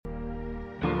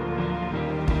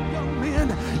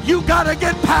You got to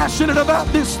get passionate about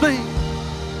this thing.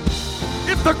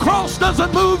 If the cross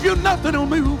doesn't move you, nothing will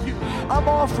move you. I'm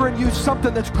offering you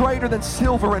something that's greater than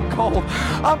silver and gold.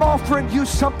 I'm offering you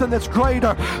something that's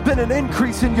greater than an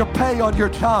increase in your pay on your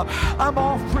job. I'm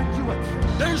offering you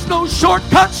There's no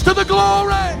shortcuts to the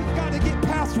glory. We've got to get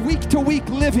past week-to-week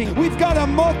living. We've got to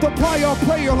multiply our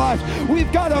prayer life.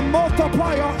 We've got to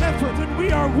multiply our effort. When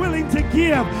we are willing to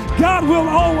give, God will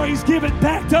always give it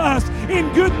back to us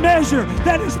in good measure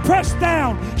that is pressed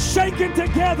down, shaken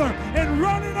together, and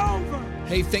running over.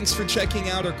 Hey, thanks for checking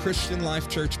out our Christian Life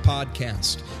Church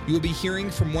podcast. You will be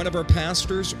hearing from one of our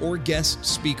pastors or guest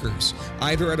speakers,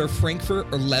 either at our Frankfurt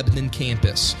or Lebanon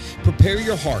campus. Prepare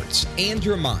your hearts and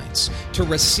your minds to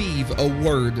receive a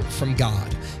word from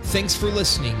God. Thanks for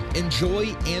listening.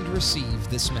 Enjoy and receive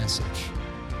this message.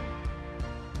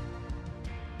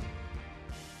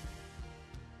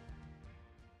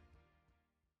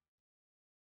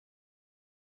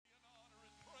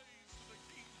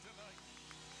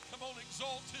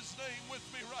 Exalt his name with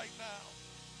me right now.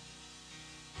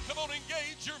 Come on,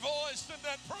 engage your voice in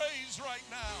that praise right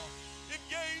now.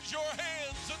 Engage your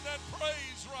hands in that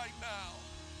praise right now.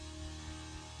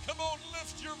 Come on,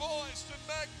 lift your voice and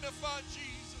magnify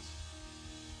Jesus.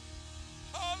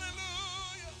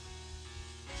 Hallelujah.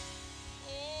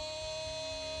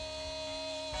 Oh,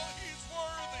 he's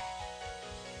worthy.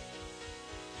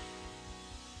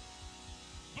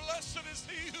 Blessed is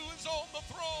he who is on the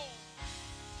throne.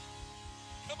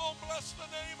 Come on, bless the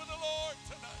name of the Lord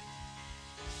tonight.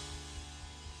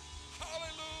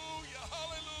 Hallelujah,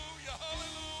 hallelujah,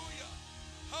 hallelujah,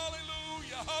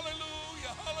 hallelujah,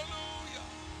 hallelujah, hallelujah.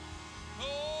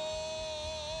 Oh,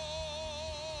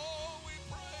 we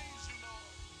praise you,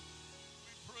 Lord.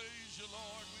 We praise you,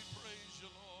 Lord. We praise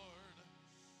you, Lord.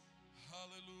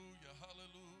 Hallelujah,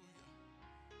 hallelujah.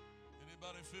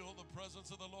 Anybody feel the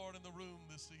presence of the Lord in the room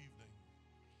this evening?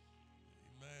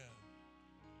 Amen.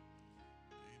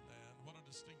 What a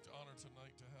distinct honor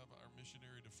tonight to have our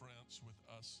missionary to France with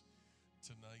us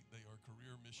tonight. They are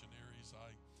career missionaries.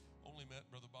 I only met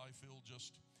Brother Byfield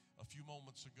just a few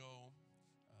moments ago,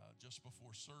 just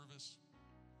before service,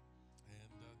 and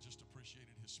just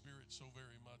appreciated his spirit so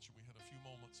very much. We had a few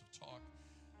moments of talk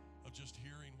of just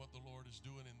hearing what the Lord is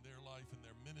doing in their life and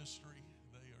their ministry.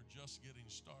 They are just getting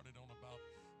started on about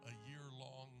a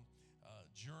year-long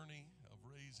journey of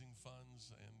raising funds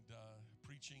and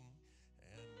preaching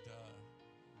and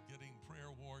getting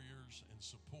prayer warriors and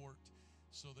support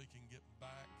so they can get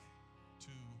back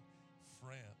to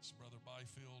France. Brother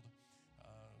Byfield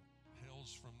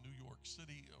hails from New York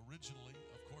City originally,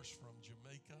 of course from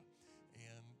Jamaica,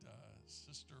 and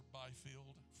Sister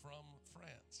Byfield from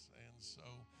France. And so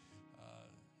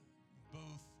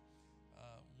both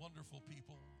wonderful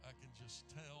people, I can just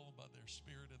tell by their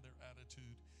spirit and their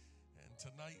attitude. And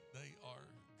tonight they are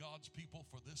God's people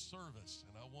for this service,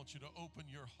 and I want you to open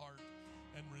your heart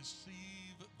and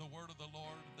receive the word of the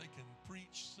Lord. They can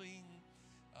preach, sing.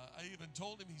 I even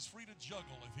told him he's free to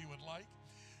juggle if he would like.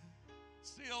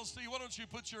 CLC, why don't you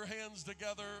put your hands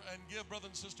together and give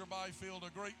Brother and Sister Byfield a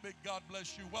great big God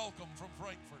bless you welcome from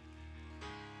Frankfurt.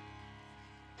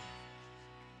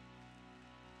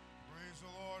 Praise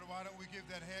the Lord. Why don't we give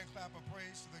that hand clap of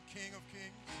praise to the King of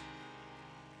Kings,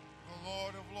 the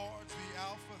Lord of Lords, the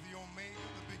Alpha, the Omega,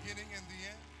 the beginning and the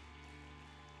end.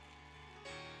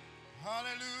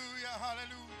 Hallelujah,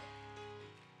 hallelujah.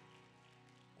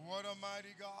 What a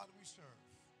mighty God we serve.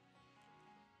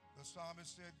 The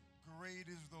psalmist said, great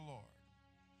is the Lord.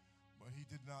 But he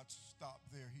did not stop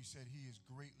there. He said he is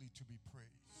greatly to be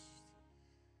praised.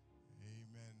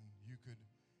 Amen.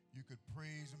 You could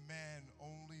praise man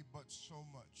only but so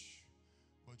much.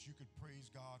 But you could praise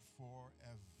God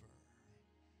forever,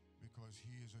 because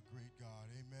he is a great God.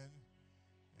 Amen.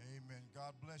 Amen.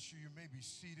 God bless you. You may be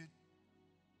seated.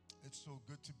 It's so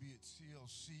good to be at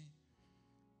CLC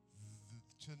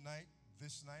tonight,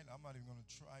 this night. I'm not even going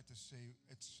to try to say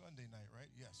it's Sunday night,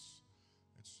 right? Yes.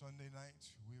 It's Sunday night.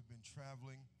 We have been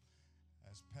traveling.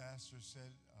 As Pastor said,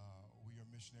 we are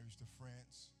missionaries to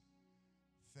France.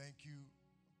 Thank you,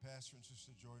 Pastor and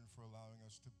Sister Jordan, for allowing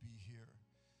us to be here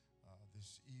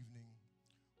this evening.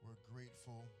 We're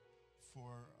grateful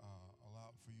for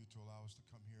you to allow us to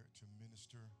come here to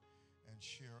minister and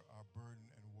share our burden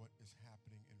and what is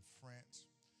happening in France.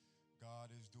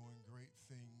 God is doing great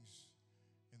things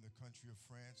in the country of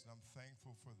France, and I'm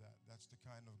thankful for that. That's the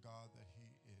kind of God that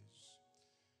he is.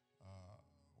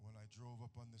 When I drove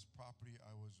up on this property,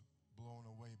 I was blown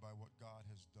away by what God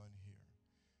has done here.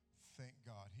 Thank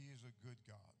God. He is a good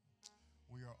God.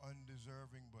 We are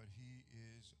undeserving, but he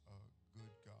is a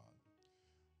good God.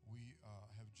 We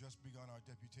have just begun our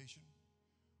deputation.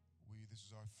 This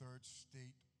is our third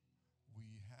state.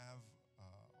 We have,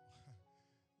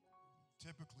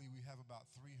 typically we have about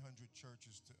 300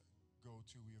 churches to go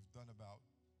to. We have done about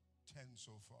 10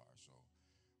 so far, so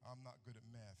I'm not good at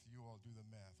math. You all do the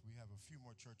math. We have a few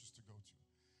more churches to go to.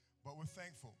 But we're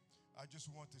thankful. I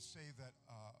just want to say that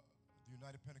the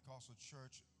United Pentecostal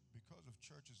Church, because of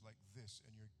churches like this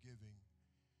and your giving,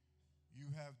 you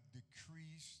have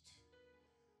decreased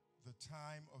the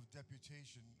time of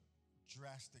deputation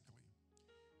drastically.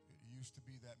 It used to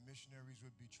be that missionaries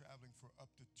would be traveling for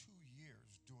up to 2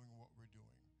 years doing what we're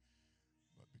doing.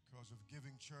 But because of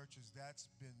giving churches, that's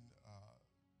been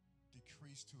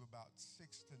decreased to about 6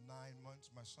 to 9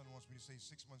 months. My son wants me to say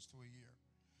 6 months to a year.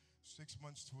 6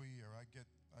 months to a year. I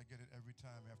get it every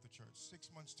time after church.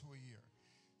 6 months to a year.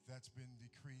 That's been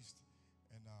decreased.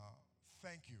 And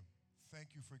thank you.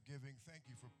 Thank you for giving.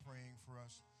 Thank you for praying for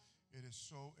us. It is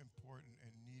so important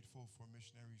and needful for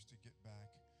missionaries to get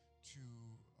back to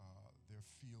their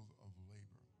field of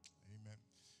labor. Amen.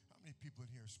 How many people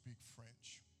in here speak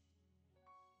French?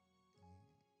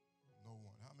 No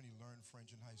one. How many learned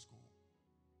French in high school?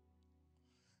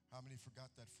 How many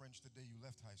forgot that French the day you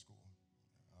left high school?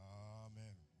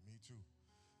 Amen. Me too.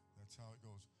 That's how it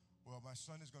goes. Well, my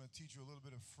son is going to teach you a little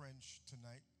bit of French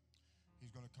tonight.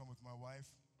 He's going to come with my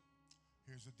wife.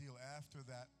 Here's the deal. After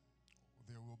that,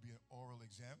 there will be an oral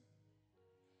exam.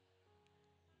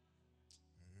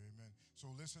 Amen.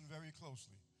 So listen very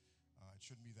closely. It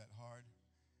shouldn't be that hard.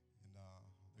 And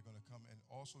they're going to come and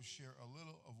also share a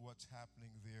little of what's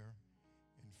happening there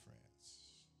in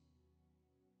France.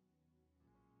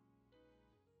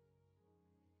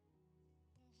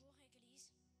 Bonjour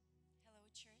Église, Hello,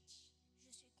 church.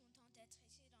 je suis content d'être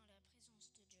ici dans la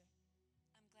présence de Dieu.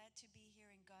 I'm glad to be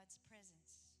here in God's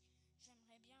presence.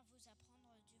 J'aimerais bien vous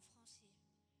apprendre du français.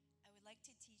 I would like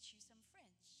to teach you some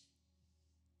French.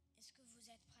 Est-ce que vous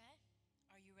êtes prêts?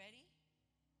 Are you ready?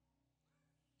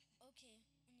 Ok,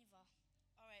 on y va.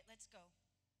 All right, let's go.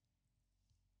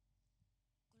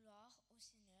 Gloire au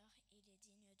Seigneur, il est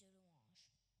digne de louange.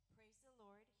 Praise the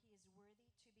Lord, he is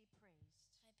worthy to be praised.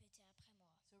 Répétez après moi.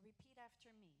 So repeat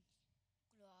after me.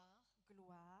 Gloire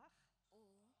Gloire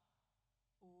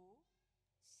au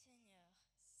Seigneur,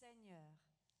 Seigneur.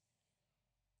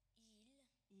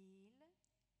 il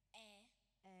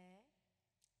est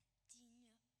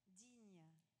digne digne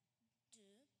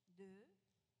de de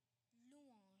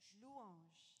louange.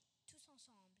 louange. Tous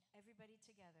ensemble. Everybody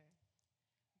together.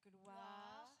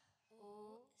 Gloire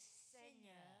au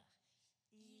Seigneur,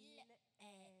 il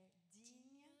est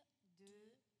digne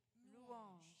de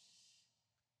louange.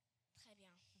 Très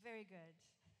bien. Very good.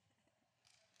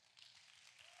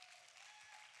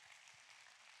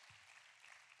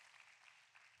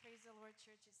 Praise the Lord,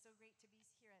 church. It's so great to be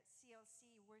here at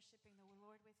CLC worshiping the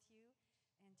Lord with you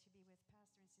and to be with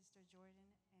Pastor and Sister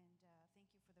Jordan. And thank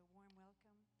you for the warm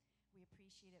welcome. We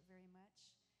appreciate it very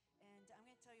much. And I'm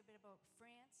going to tell you a bit about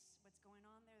France, what's going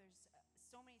on there. There's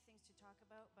so many things to talk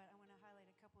about, but I want to highlight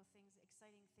a couple of things,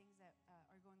 exciting things that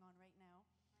are going on right now.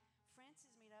 France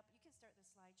is made up, you can start the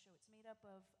slideshow, it's made up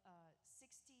of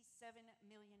 67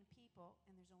 million people,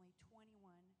 and there's only 21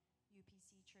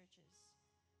 UPC churches.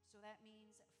 So that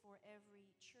means for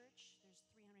every church, there's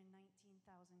 319,000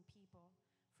 people.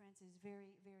 France is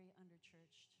very, very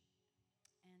underchurched.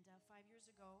 And 5 years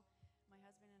ago, my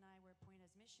husband and I were appointed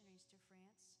as missionaries to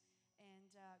France,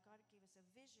 and God gave us a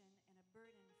vision and a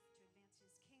burden to advance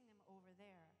His kingdom over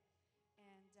there.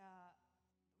 And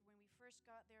when we first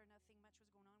got there, nothing much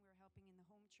was going on. We were helping in the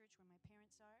home church where my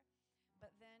parents are.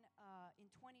 But then in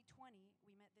 2020,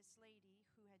 we met this lady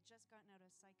who had just gotten out of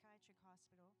a psychiatric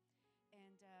hospital,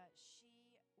 and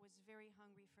she was very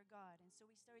hungry for God. And so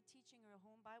we started teaching her a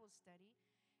home Bible study,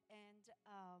 and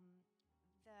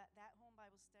that home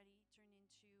Bible study turned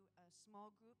into a small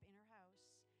group in her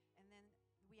house, and then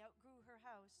we outgrew her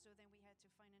house, so then we had to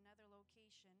find another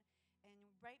location.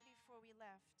 And right before we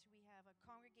left, we have a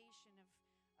congregation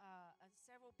of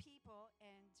several people,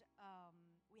 and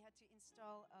we had to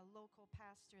install a local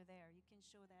pastor there. You can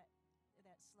show that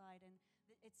slide, and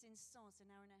it's in Sens, an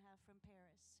hour and a half from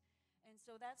Paris. And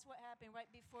so that's what happened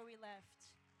right before we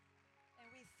left.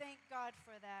 And we thank God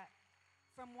for that,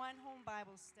 from one home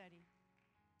Bible study.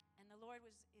 And the Lord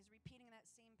is repeating that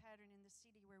same pattern in the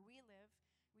city where we live.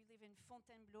 We live in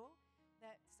Fontainebleau.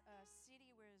 That's a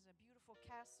city where there's a beautiful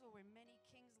castle where many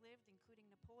kings lived, including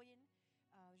Napoleon.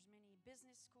 There's many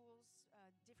business schools,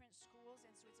 different schools,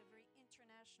 and so it's a very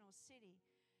international city.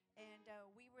 And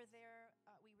we were there,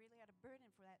 we really had a burden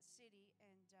for that city,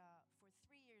 and for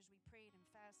 3 years we prayed and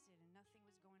fasted, and nothing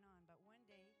was going on. But one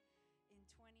day in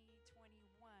 2021,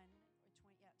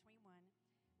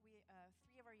 we,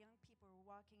 3 of our young people were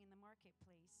walking in the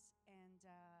marketplace, and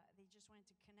they just wanted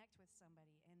to connect with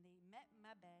somebody. And they met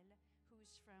Mabel,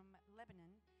 who's from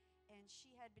Lebanon, and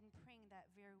she had been praying that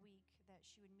very week that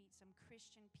she would meet some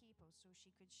Christian people so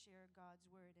she could share God's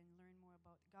word and learn more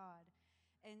about God.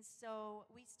 And so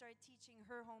we started teaching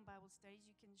her home Bible studies.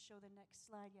 You can show the next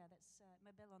slide. Yeah, that's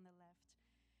Mabel on the left.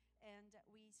 And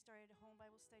we started home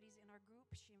Bible studies in our group,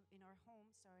 in our home,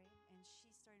 and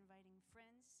she started inviting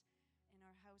friends, and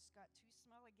our house got too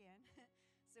small again.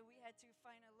 So we had to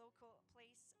find a local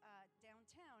place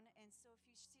downtown. And so if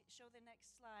you show the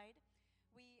next slide,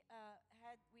 we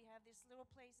have this little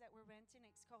place that we're renting.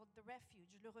 It's called the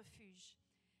Refuge, Le Refuge.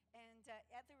 And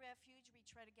at the Refuge, we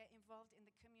try to get involved in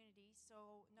the community.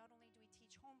 So not only do we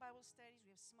teach home Bible studies,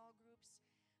 we have small groups,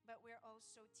 but we're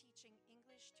also teaching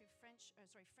French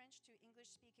to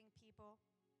English-speaking people.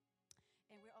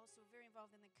 And we're also very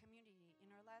involved in the community.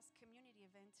 In our last community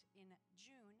event in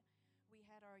June, we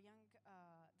had our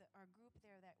our group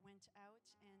there that went out,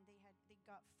 and they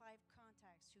got 5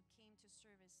 contacts who came to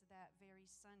service that very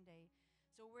Sunday.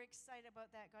 So we're excited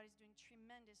about that. God is doing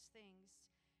tremendous things.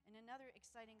 And another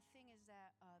exciting thing is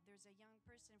that there's a young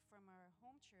person from our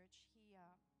home church. He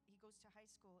goes to high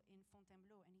school in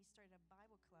Fontainebleau, and he started a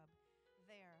Bible club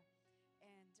there.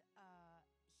 And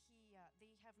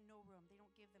they have no room. They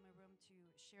don't give them a room to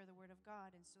share the word of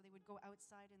God. And so they would go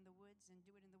outside in the woods and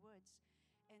do it in the woods.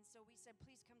 And so we said,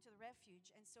 please come to the Refuge.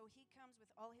 And so he comes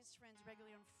with all his friends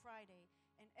regularly on Friday.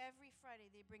 And every Friday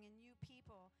they bring in new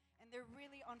people. And they're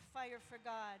really on fire for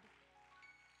God.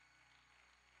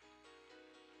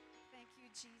 Thank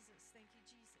you, Jesus. Thank you,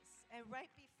 Jesus. And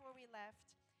right before we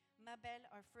left, Mabel,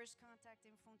 our first contact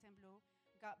in Fontainebleau,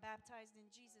 got baptized in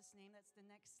Jesus' name. That's the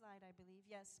next slide, I believe.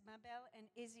 Yes, Mabel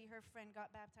and Izzy, her friend,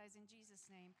 got baptized in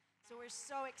Jesus' name. So we're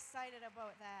so excited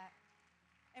about that.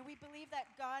 And we believe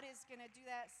that God is going to do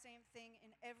that same thing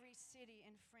in every city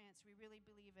in France. We really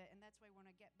believe it, and that's why we want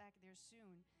to get back there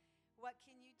soon. What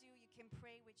can you do? You can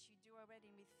pray, which you do already,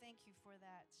 and we thank you for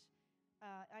that.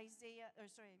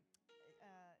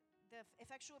 The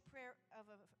effectual prayer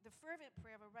the fervent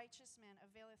prayer of a righteous man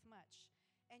availeth much.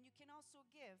 And you can also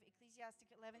give,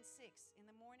 Ecclesiastic 11:6, in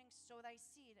the morning sow thy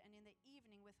seed, and in the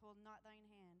evening withhold not thine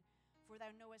hand. For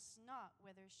thou knowest not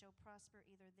whether shall prosper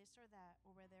either this or that,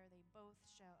 or whether they both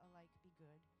shall alike be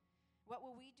good. What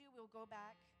will we do? We'll go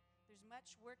back. There's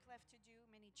much work left to do,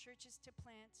 many churches to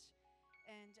plant,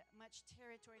 and much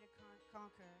territory to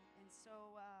conquer. And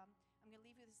so I'm going to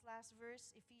leave you this last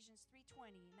verse, Ephesians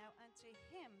 3:20. Now unto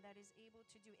him that is able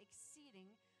to do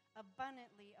exceeding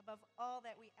abundantly above all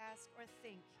that we ask or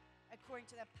think, according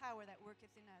to the power that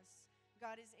worketh in us.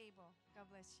 God is able. God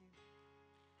bless you.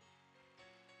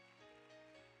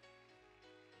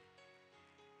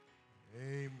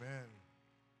 Amen.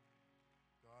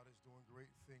 God is doing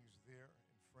great things there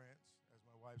in France. As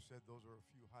my wife said, those are a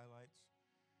few highlights.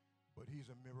 But he's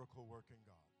a miracle-working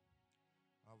God.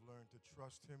 I've learned to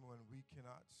trust him when we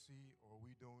cannot see or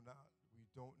we don't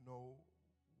know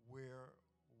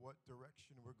what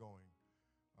direction we're going.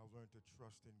 I've learned to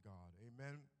trust in God.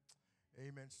 Amen.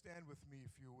 Amen. Stand with me,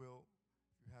 if you will.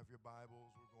 If you have your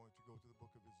Bibles, we're going to go to the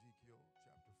book of Ezekiel,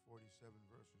 chapter 47,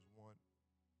 verses 1.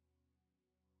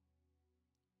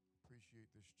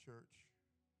 Appreciate this church.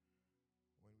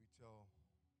 When we tell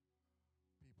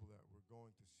people that we're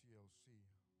going to CLC,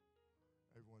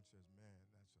 everyone says, man,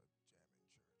 that's a jamming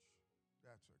church.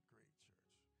 That's a great church.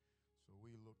 So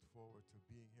we look forward to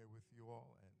being here with you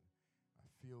all, and I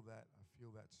feel that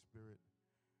spirit.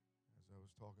 As I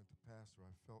was talking to Pastor,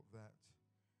 I felt that,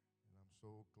 and I'm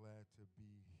so glad to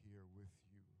be here with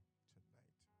you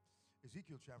tonight.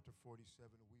 Ezekiel chapter 47,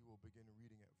 we will begin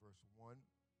reading at verse 1.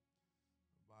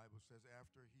 The Bible says,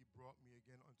 after he brought me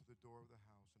again unto the door of the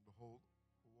house, and behold,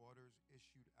 waters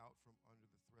issued out from under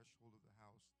the threshold of the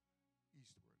house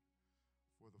eastward.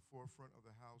 For the forefront of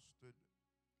the house stood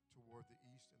toward the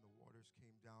east, and the waters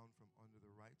came down from under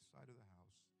the right side of the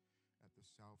house at the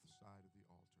south side of the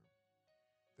altar.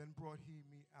 Then brought he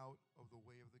me out of the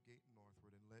way of the gate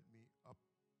northward, and led me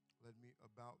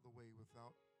about the way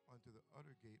without unto the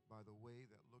utter gate by the way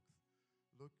that looks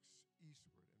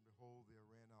eastward. And behold, there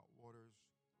ran out waters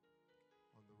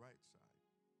on the right side.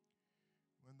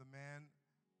 When the man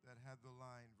that had the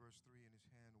line, verse 3, in his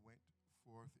hand went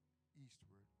forth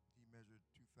eastward, he measured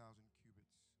 2,000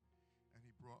 cubits, and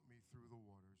he brought me through the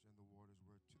waters, and the waters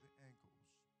were to the ankles.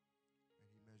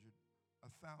 And he measured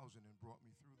 1,000 and brought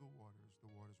me through the waters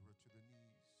were to the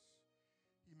knees.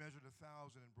 He measured 1,000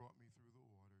 and brought me through the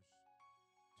waters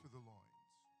to the loins.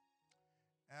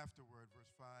 Afterward, verse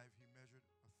 5, he measured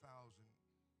 1,000,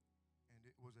 and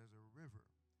it was as a river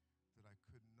that I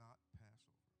could not pass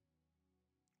over.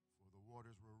 For the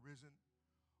waters were risen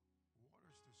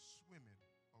swimming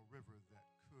a river that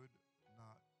could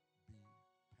not be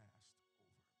passed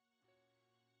over.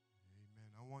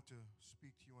 Amen. I want to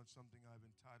speak to you on something I've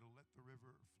entitled, Let the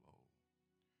River Flow.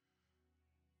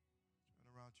 Turn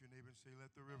around to your neighbor and say,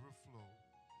 let the river flow.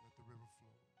 Let the river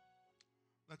flow.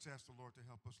 Let's ask the Lord to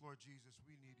help us. Lord Jesus,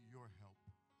 we need your help.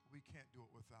 We can't do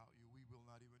it without you. We will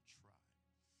not even try.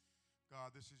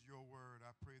 God, this is your word.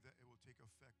 I pray that it will take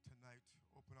effect tonight.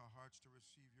 Open our hearts to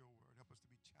receive your word. Help us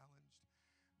to be challenged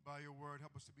by your word.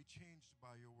 Help us to be changed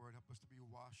by your word. Help us to be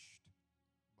washed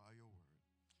by your word.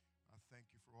 I thank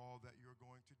you for all that you're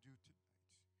going to do tonight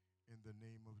in the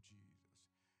name of Jesus.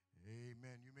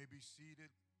 Amen. You may be seated.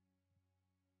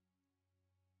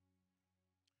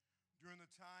 During the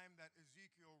time that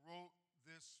Ezekiel wrote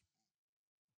this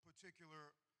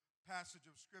particular passage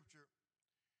of Scripture,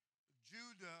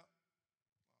 Judah,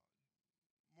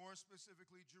 more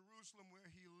specifically Jerusalem, where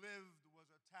he lived, was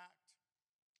attacked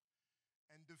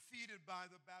and defeated by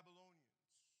the Babylonians.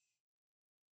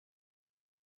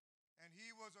 And he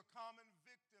was a common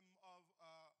victim of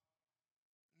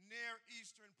Near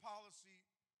Eastern policy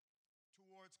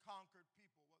towards conquered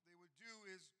people. What they would do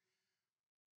is,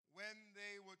 when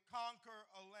they would conquer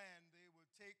a land, they would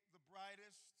take the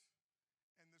brightest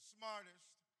and the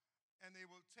smartest, and they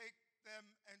will take them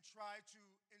and try to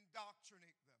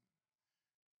indoctrinate them.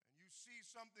 And you see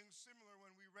something similar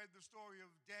when we read the story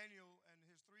of Daniel and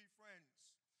his three friends.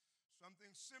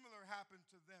 Something similar happened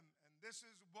to them, and this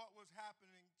is what was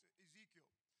happening to Ezekiel.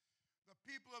 The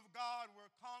people of God were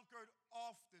conquered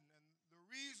often, and the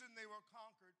reason they were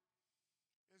conquered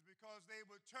is because they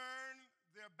would turn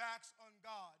their backs on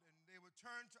God, and they would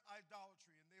turn to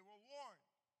idolatry, and they were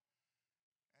warned.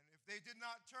 And if they did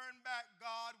not turn back,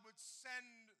 God would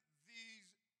send these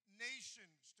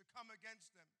nations to come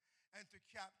against them and to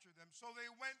capture them. So they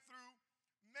went through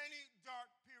many dark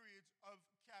periods of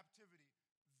captivity,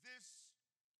 this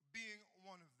being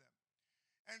one of them.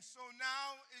 And so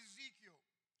now Ezekiel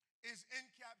is in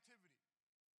captivity,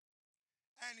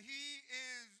 and he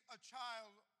is a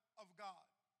child of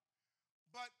God.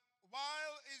 But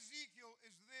while Ezekiel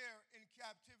is there in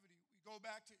captivity, we go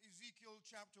back to Ezekiel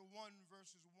chapter 1,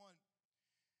 verses 1.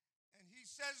 And he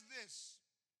says this,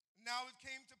 now it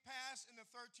came to pass in the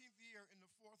 13th year, in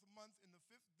the 4th month, in the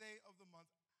 5th day of the month,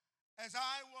 as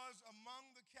I was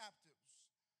among the captives,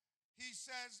 he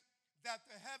says that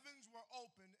the heavens were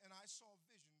opened and I saw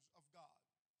visions of God.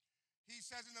 He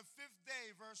says in the 5th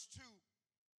day, verse 2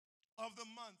 of the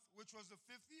month, which was the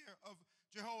 5th year of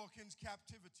Jehoiakim's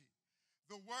captivity,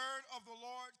 the word of the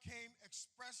Lord came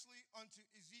expressly unto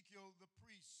Ezekiel the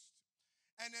priest.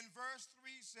 And then verse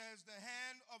 3 says, the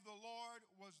hand of the Lord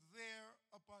was there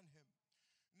upon him.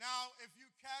 Now, if you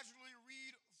casually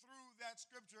read through that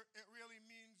scripture, it really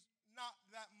means not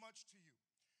that much to you.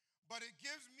 But it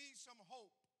gives me some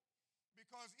hope,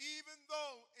 because even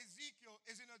though Ezekiel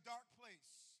is in a dark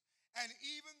place, and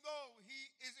even though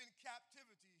he is in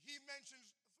captivity, he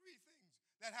mentions three things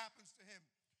that happens to him.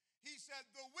 He said,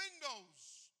 the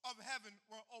windows of heaven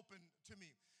were opened to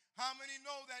me. How many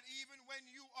know that even when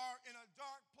you are in a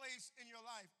dark place in your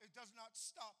life, it does not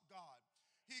stop God?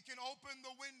 He can open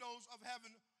the windows of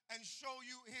heaven and show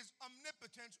you his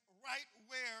omnipotence right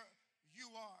where you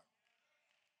are.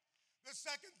 The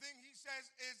second thing he says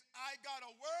is, I got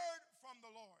a word from the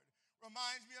Lord.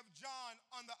 Reminds me of John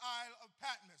on the Isle of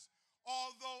Patmos.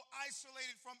 Although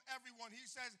isolated from everyone, he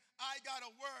says, I got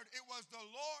a word. It was the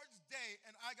Lord's day,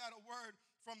 and I got a word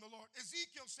from the Lord.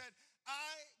 Ezekiel said,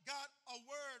 I got a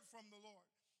word from the Lord.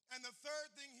 And the third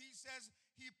thing he says,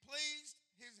 he placed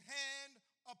his hand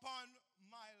upon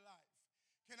my life.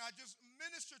 Can I just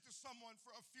minister to someone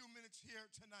for a few minutes here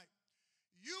tonight?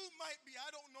 You might be, I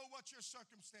don't know what your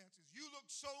circumstances. You look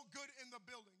so good in the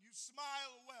building. You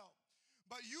smile well.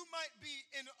 But you might be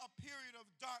in a period of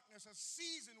darkness, a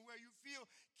season where you feel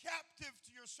captive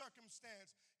to your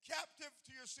circumstance, captive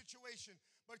to your situation.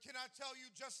 But can I tell you,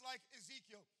 just like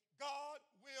Ezekiel, God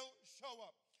will show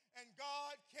up, and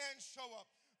God can show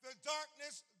up. The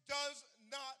darkness does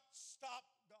not stop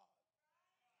God.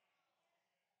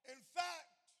 In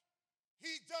fact,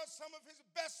 he does some of his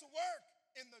best work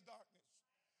in the darkness.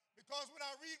 Because when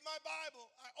I read my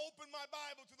Bible, I open my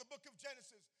Bible to the book of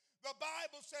Genesis. The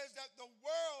Bible says that the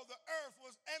world, the earth,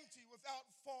 was empty without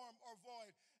form or void.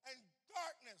 And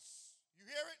darkness, you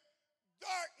hear it?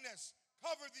 Darkness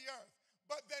covered the earth.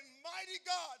 But then mighty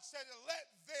God said, let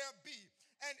there be.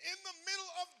 And in the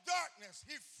middle of darkness,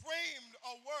 he framed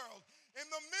a world. In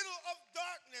the middle of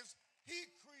darkness, he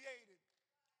created.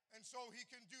 And so he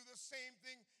can do the same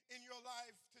thing in your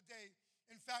life today.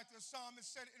 In fact, the psalmist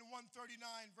said in 139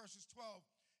 verses 12,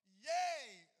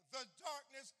 yea, the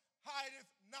darkness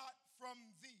hideth not from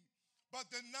thee, but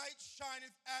the night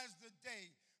shineth as the day.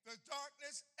 The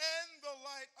darkness and the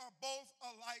light are both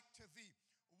alike to thee.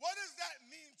 What does that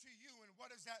mean to you, and what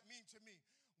does that mean to me?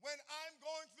 When I'm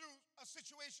going through a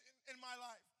situation in my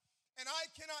life, and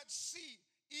I cannot see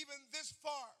even this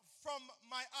far from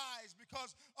my eyes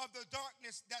because of the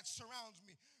darkness that surrounds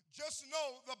me, just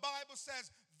know the Bible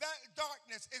says that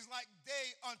darkness is like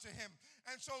day unto him.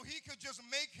 And so he could just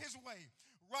make his way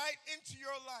right into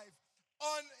your life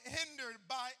unhindered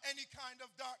by any kind of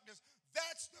darkness.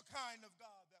 That's the kind of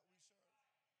God that we serve.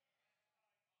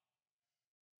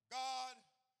 God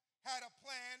had a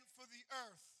plan for the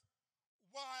earth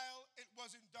while it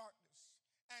was in darkness.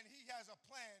 And he has a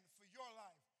plan for your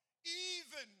life,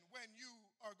 even when you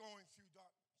are going through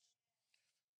darkness.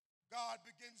 God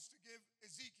begins to give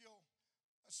Ezekiel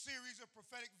a series of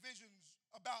prophetic visions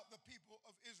about the people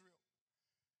of Israel.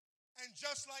 And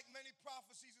just like many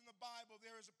prophecies in the Bible,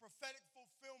 there is a prophetic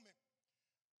fulfillment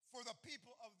for the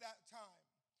people of that time.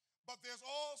 But there's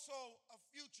also a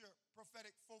future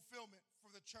prophetic fulfillment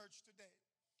for the church today.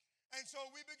 And so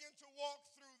we begin to walk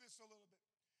through this a little bit.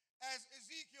 As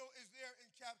Ezekiel is there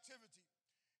in captivity,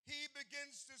 he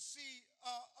begins to see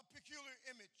a peculiar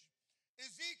image.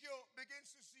 Ezekiel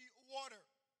begins to see water.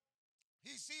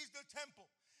 He sees the temple,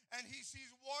 and he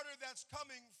sees water that's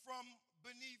coming from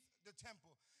beneath the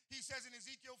temple. He says in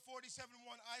Ezekiel 47:1,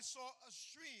 I saw a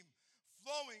stream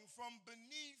flowing from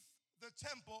beneath the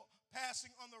temple,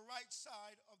 passing on the right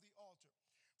side of the altar.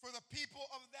 For the people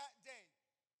of that day,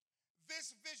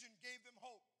 this vision gave them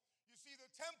hope. You see,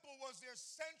 the temple was their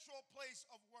central place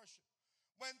of worship.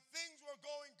 When things were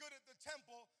going good at the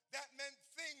temple, that meant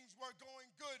things were going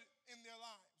good in their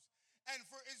lives. And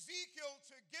for Ezekiel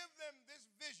to give them this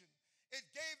vision, it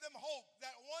gave them hope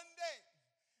that one day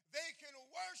they can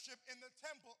worship in the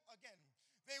temple again.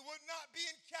 They would not be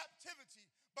in captivity,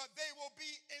 but they will be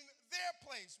in their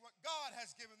place, what God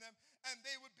has given them, and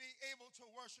they would be able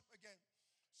to worship again.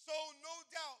 So no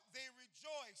doubt they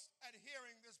rejoiced at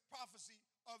hearing this prophecy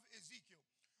of Ezekiel.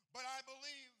 But I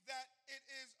believe that it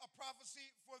is a prophecy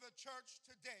for the church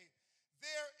today.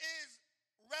 There is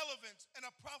relevance and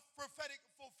a prophetic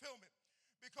fulfillment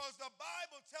because the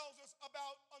Bible tells us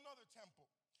about another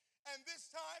temple. And this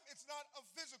time it's not a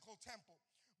physical temple.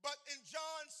 But in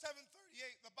John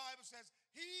 7:38, the Bible says,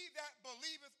 he that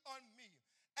believeth on me,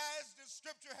 as the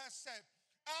scripture has said,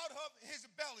 out of his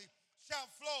belly shall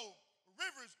flow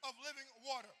rivers of living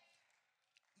water.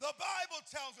 The Bible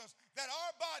tells us that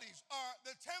our bodies are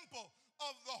the temple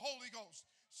of the Holy Ghost.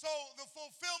 So the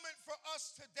fulfillment for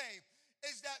us today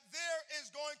is that there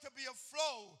is going to be a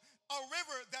flow, a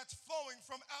river that's flowing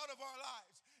from out of our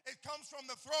lives. It comes from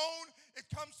the throne, it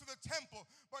comes to the temple.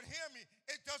 But hear me,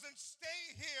 it doesn't stay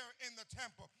here in the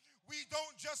temple. We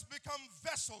don't just become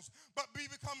vessels, but we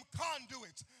become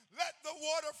conduits. Let the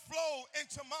water flow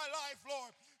into my life,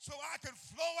 Lord, so I can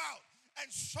flow out and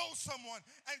show someone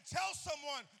and tell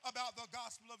someone about the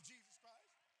gospel of Jesus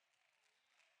Christ.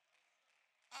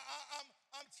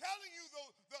 I'm telling you,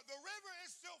 the river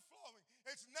is still flowing.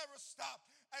 It's never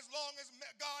stopped. As long as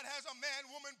God has a man,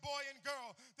 woman, boy, and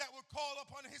girl that will call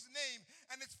upon his name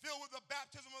and it's filled with the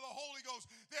baptism of the Holy Ghost,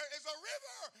 there is a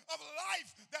river of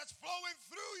life that's flowing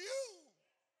through you.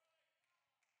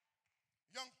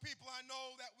 Young people, I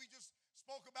know that we just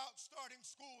spoke about starting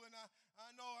school, and I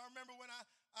remember when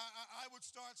I would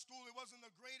start school, it wasn't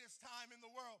the greatest time in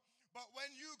the world. But when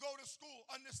you go to school,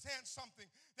 understand something,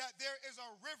 that there is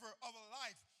a river of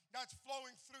life that's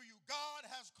flowing through you. God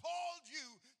has called you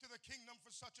to the kingdom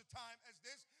for such a time as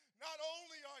this. Not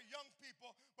only our young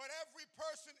people, but every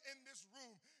person in this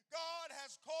room. God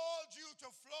has called you to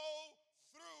flow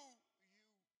through you.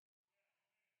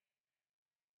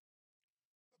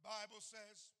 The Bible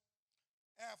says,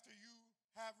 after you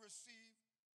have received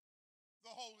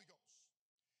the Holy Ghost,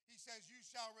 he says, you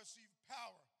shall receive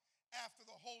power after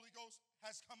the Holy Ghost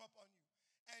has come upon you,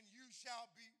 and you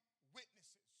shall be witnesses.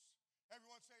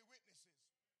 Everyone say witnesses.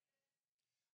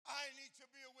 I need to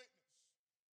be a witness.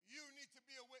 You need to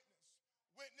be a witness.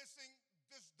 Witnessing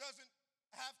just doesn't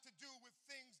have to do with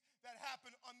things that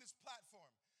happen on this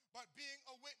platform, but being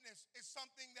a witness is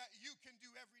something that you can do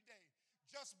every day,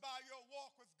 just by your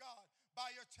walk with God,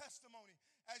 by your testimony.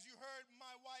 As you heard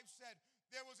my wife said,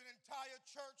 there was an entire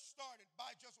church started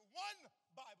by just one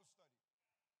Bible study.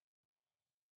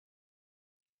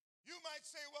 You might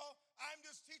say, well, I'm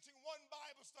just teaching one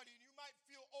Bible study, and you might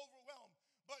feel overwhelmed.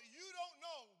 But you don't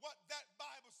know what that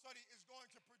Bible study is going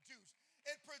to produce.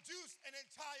 It produced an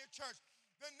entire church.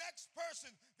 The next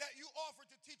person that you offer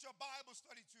to teach a Bible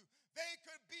study to, they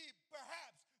could be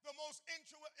perhaps the most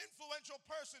influential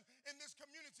person in this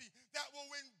community that will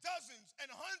win dozens and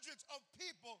hundreds of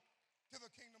people to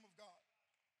the kingdom of God.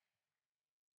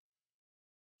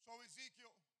 So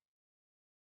Ezekiel,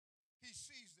 he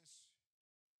sees this.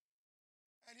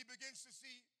 And he begins to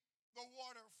see the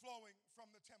water flowing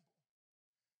from the temple.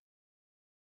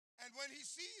 And when he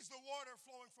sees the water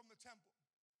flowing from the temple,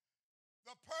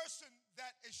 the person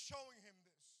that is showing him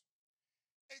this,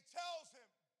 it tells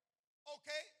him,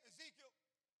 okay, Ezekiel,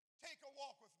 take a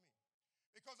walk with me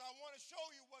because I want to show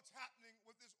you what's happening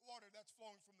with this water that's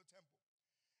flowing from the temple.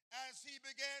 As he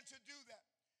began to do that,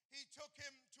 he took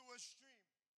him to a stream.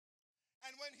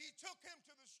 And when he took him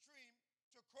to the stream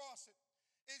to cross it,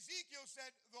 Ezekiel said,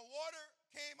 the water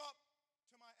came up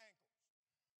to my ankles.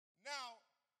 Now,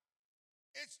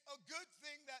 it's a good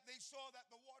thing that they saw that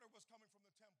the water was coming from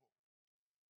the temple.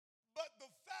 But the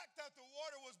fact that the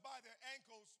water was by their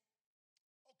ankles,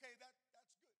 okay, that's good.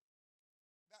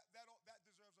 That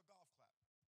deserves a golf clap.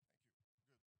 Thank you.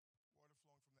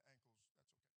 Good. Water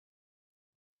flowing from the ankles, that's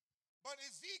okay. But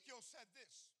Ezekiel said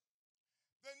this,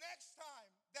 the next time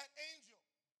that angel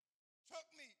took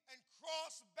me and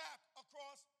crossed back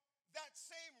across that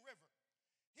same river,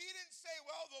 he didn't say,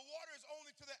 well, the water is only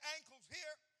to the ankles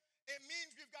here. It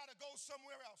means we've got to go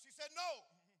somewhere else. He said, no,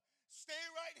 stay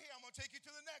right here. I'm going to take you to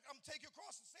the next. I'm going to take you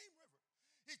across the same river.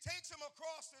 He takes him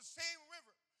across the same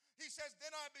river. He says,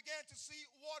 then I began to see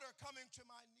water coming to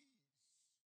my knees.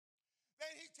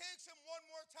 Then he takes him one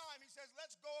more time. He says,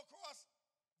 let's go across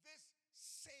this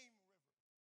same river.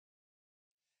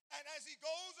 And as he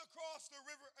goes across the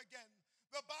river again,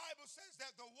 the Bible says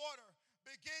that the water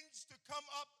begins to come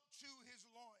up to his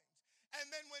loins. And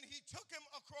then when he took him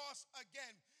across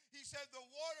again, he said the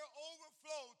water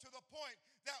overflowed to the point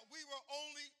that we were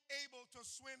only able to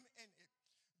swim in it.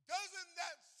 Doesn't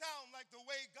that sound like the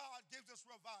way God gives us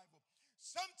revival?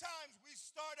 Sometimes we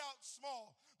start out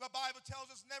small. The Bible tells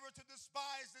us never to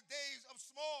despise the days of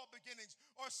small beginnings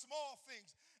or small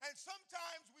things. And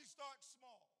sometimes we start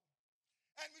small.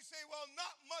 And we say, well,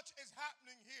 not much is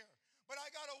happening here. But I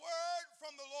got a word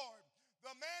from the Lord.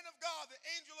 The man of God, the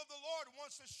angel of the Lord,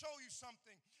 wants to show you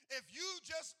something. If you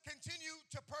just continue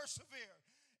to persevere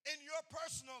in your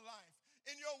personal life,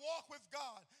 in your walk with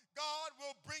God, God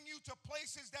will bring you to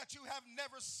places that you have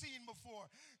never seen before.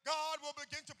 God will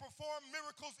begin to perform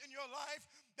miracles in your life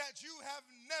that you have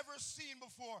never seen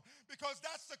before, because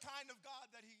that's the kind of God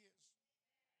that he is.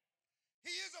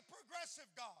 He is a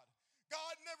progressive God.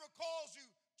 God never calls you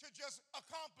to just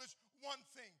accomplish one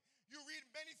thing. You read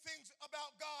many things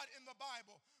about God in the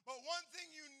Bible, but one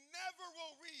thing you never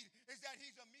will read is that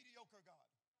he's a mediocre God.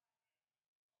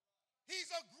 He's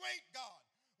a great God.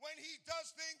 When he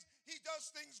does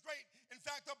things great. In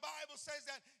fact, the Bible says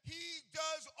that he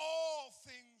does all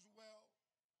things well.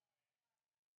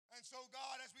 And so,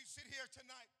 God, as we sit here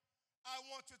tonight, I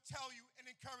want to tell you and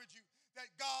encourage you that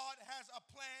God has a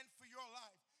plan for your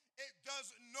life. It does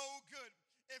no good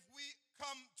if we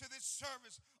come to this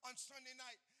service on Sunday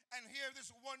night and hear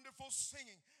this wonderful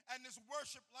singing and this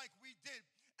worship like we did,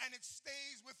 and it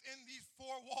stays within these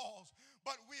four walls.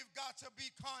 But we've got to be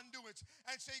conduits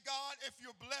and say, God, if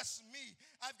you bless me,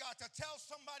 I've got to tell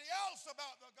somebody else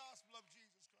about the gospel of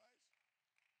Jesus Christ.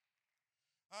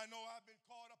 I know I've been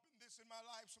caught up in this in my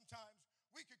life sometimes.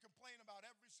 We could complain about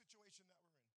every situation that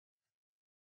we're in.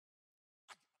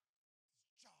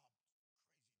 This job, crazy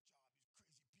job,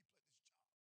 these crazy people at this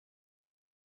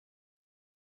job.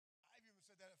 I've even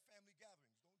said that at family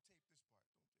gatherings. Don't tape this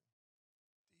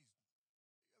part. You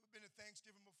ever been to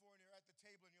Thanksgiving before and you're at the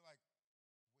table and you're like, where am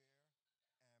I?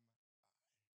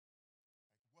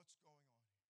 Like, what's going on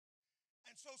here?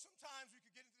 And so sometimes we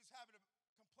could get into this habit of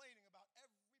complaining about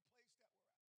every place that we're at.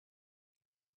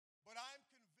 But I'm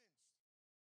convinced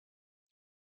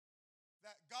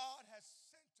that God has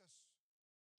sent us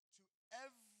to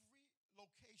every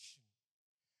location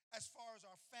as far as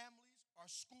our families,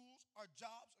 our schools, our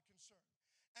jobs are concerned.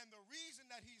 And the reason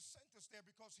that he sent us there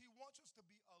because he wants us to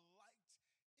be a light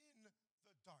in the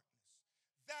darkness.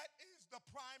 That is the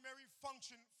primary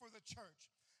function for the church.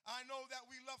 I know that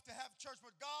we love to have church,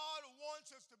 but God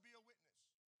wants us to be a witness.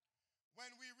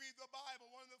 When we read the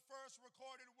Bible, one of the first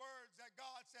recorded words that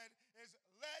God said is,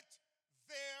 let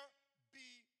there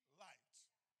be light.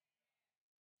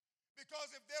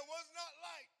 Because if there was not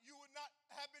light, you would not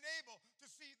have been able to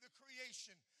see the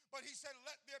creation. But he said,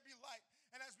 let there be light.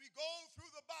 And as we go through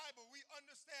the Bible, we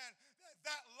understand that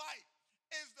that light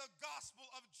is the gospel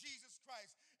of Jesus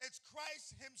Christ. It's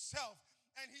Christ himself.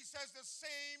 And he says the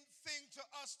same thing to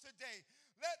us today.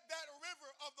 Let that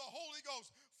river of the Holy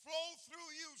Ghost flow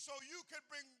through you so you can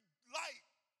bring light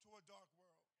to a dark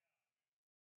world.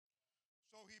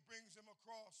 So he brings him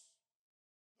across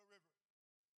the river.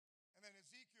 And then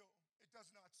Ezekiel, it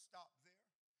does not stop there.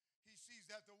 He sees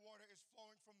that the water is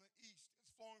flowing from the east,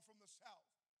 it's flowing from the south.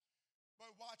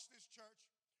 But watch this, church.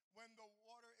 When the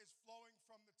water is flowing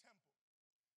from the temple,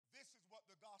 this is what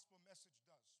the gospel message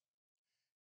does.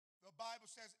 The Bible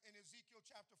says in Ezekiel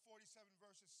chapter 47,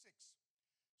 verses 6,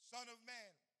 Son of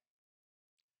man,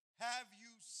 have you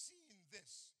seen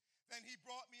this? Then he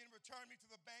brought me and returned me to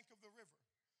the bank of the river.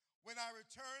 When I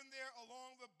returned there,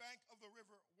 along the bank of the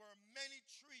river were many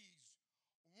trees,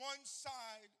 one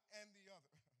side and the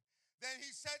other. Then he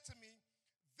said to me,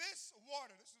 this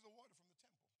water, this is the water from the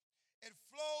temple, it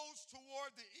flows toward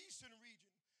the eastern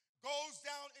region, goes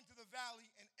down into the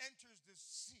valley and enters the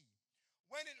sea.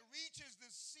 When it reaches the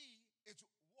sea, its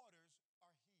waters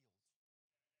are healed.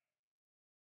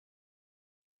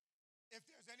 If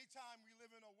there's any time we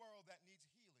live in a world that needs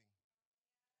healing,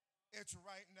 it's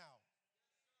right now.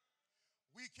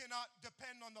 We cannot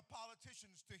depend on the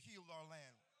politicians to heal our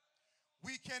land.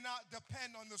 We cannot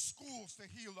depend on the schools to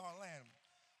heal our land.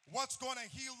 What's going to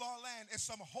heal our land is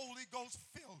some Holy Ghost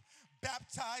filled,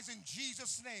 baptized in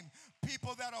Jesus' name,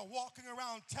 people that are walking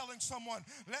around telling someone,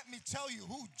 let me tell you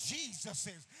who Jesus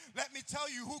is. Let me tell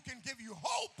you who can give you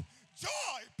hope,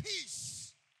 joy,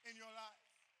 peace in your life.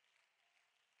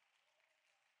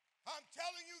 I'm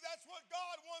telling you, that's what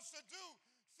God wants to do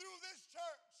through this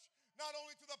church. Not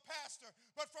only to the pastor,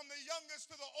 but from the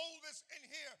youngest to the oldest in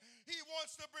here. He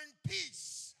wants to bring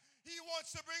peace. He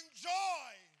wants to bring joy.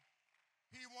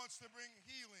 He wants to bring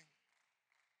healing.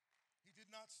 He did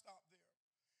not stop there.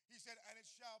 He said, and it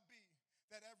shall be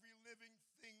that every living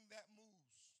thing that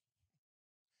moves,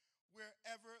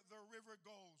 wherever the river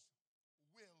goes,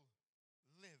 will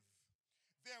live.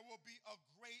 There will be a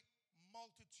great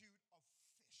multitude of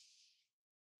fish.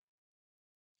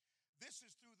 This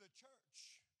is through the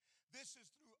church. This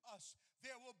is through us.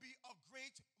 There will be a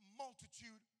great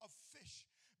multitude of fish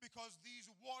because these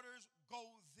waters go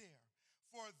there.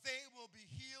 For they will be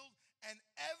healed and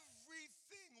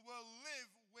everything will live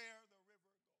where the river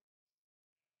goes.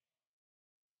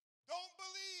 Don't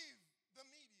believe the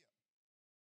media.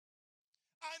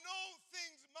 I know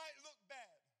things might look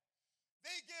bad.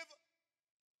 They give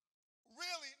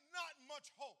really not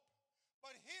much hope.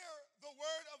 But hear the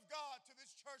word of God to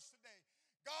this church today.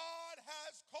 God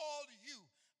has called you.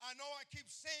 I know I keep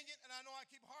saying it and I know I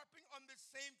keep harping on this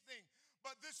same thing,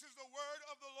 but this is the word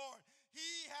of the Lord.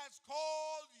 He has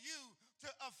called you to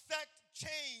affect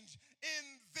change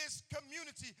in this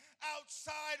community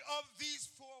outside of these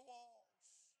four walls.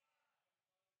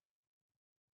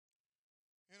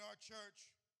 In our church,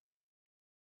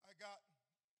 I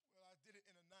did it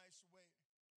in a nice way,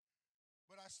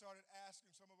 but I started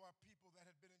asking some of our people that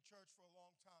had been in church for a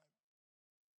long time,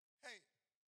 hey,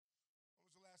 when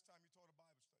was the last time you taught a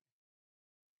Bible study?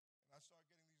 And I started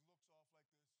getting these looks off like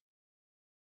this.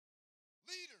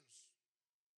 Leaders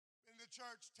in the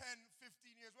church 10,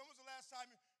 15 years. When was the last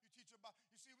time you teach about?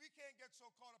 You see, we can't get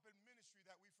so caught up in ministry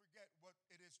that we forget what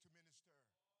it is to minister.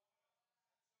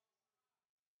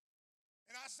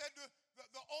 And I said,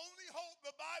 the only hope,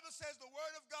 the Bible says the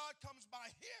word of God comes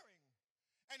by hearing.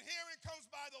 And hearing comes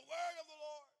by the word of the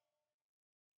Lord.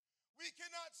 We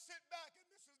cannot sit back, and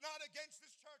this is not against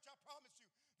this church, I promise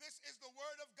you. This is the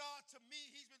word of God to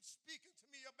me. He's been speaking to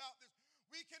me about this.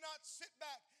 We cannot sit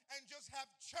back and just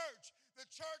have church. The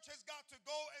church has got to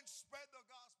go and spread the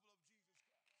gospel of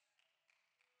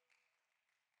Jesus Christ.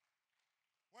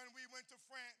 When we went to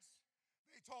France,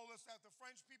 they told us that the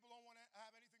French people don't want to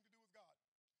have anything to do with God.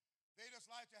 They just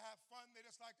like to have fun. They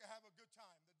just like to have a good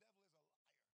time. The devil is a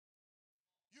liar.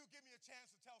 You give me a chance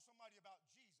to tell somebody about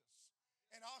Jesus,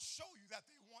 and I'll show you that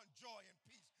they want joy and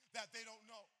peace that they don't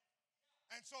know.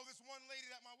 And so this one lady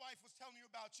that my wife was telling you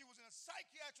about, she was in a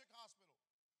psychiatric hospital.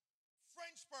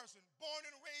 French person, born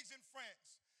and raised in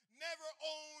France, never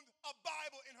owned a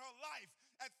Bible in her life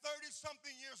at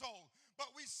 30-something years old.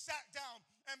 But we sat down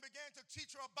and began to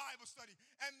teach her a Bible study,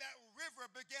 and that river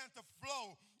began to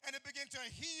flow, and it began to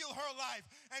heal her life,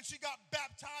 and she got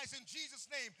baptized in Jesus'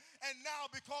 name. And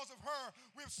now, because of her,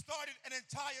 we've started an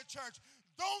entire church.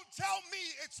 Don't tell me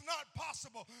it's not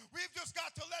possible. We've just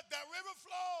got to let that river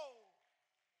flow.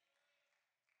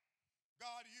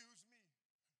 God, use me.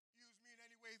 Use me in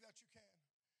any way that you can.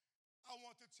 I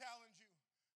want to challenge you.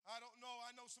 I don't know.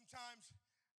 I know sometimes,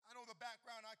 I know the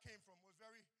background I came from was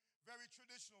very, very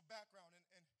traditional background.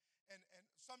 And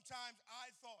sometimes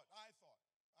I thought, I know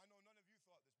none of you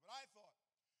thought this, but I thought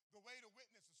the way to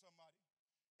witness to somebody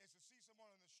is to see someone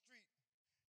on the street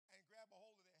and grab a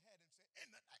hold of their head and say, in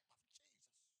the name of Jesus,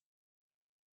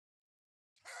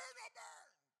 turn or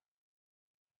burn.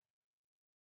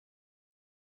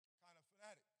 Kind of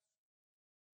fanatics.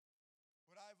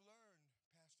 But I've learned,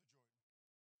 Pastor Jordan,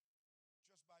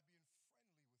 just by being friendly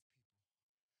with people,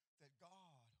 that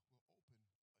God will open a door.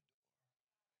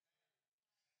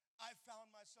 found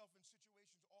myself in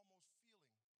situations almost feeling.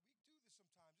 We do this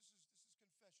sometimes. This is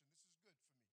confession. This is good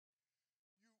for me.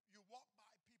 You walk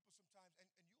by people sometimes, and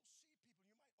you'll see people,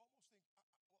 and you might almost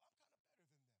think, well, I'm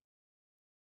kind of better than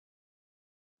them.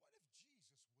 What if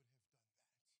Jesus would have done that?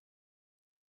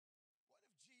 What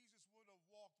if Jesus would have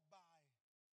walked by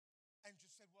and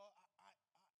just said, well, I'm God.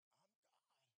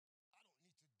 I don't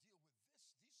need to deal with these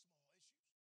small issues.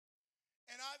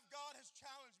 And God has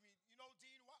challenged me,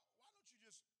 Dean, why don't you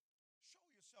just show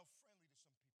yourself friendly to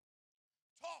some people?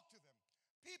 Talk to them.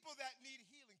 People that need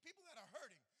healing, people that are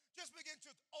hurting, just begin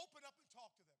to open up and talk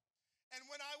to them. And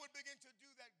when I would begin to do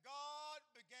that, God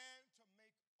began to make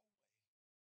a way.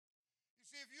 You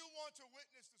see, if you want to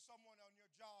witness to someone on your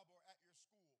job or at your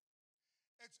school,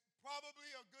 it's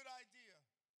probably a good idea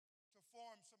to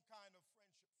form some kind of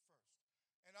friendship first.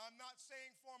 And I'm not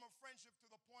saying form a friendship to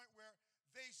the point where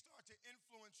they start to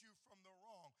influence you from the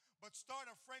wrong, but start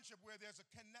a friendship where there's a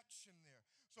connection there.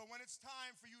 So when it's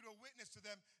time for you to witness to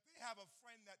them, they have a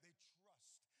friend that they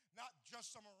trust, not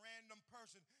just some random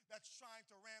person that's trying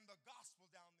to ram the gospel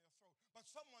down their throat, but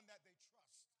someone that they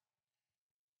trust.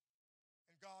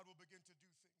 And God will begin to do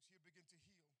things. He'll begin to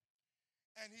heal.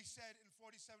 And he said in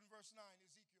 47 verse 9,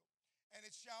 Ezekiel, and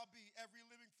it shall be, every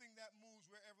living thing that moves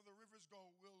wherever the rivers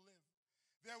go will live.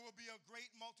 There will be a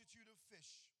great multitude of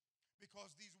fish,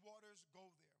 because these waters go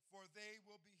there, for they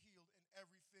will be healed, and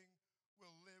everything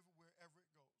will live wherever it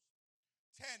goes.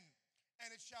 10, and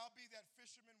it shall be that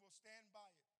fishermen will stand by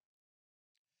it.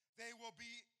 They will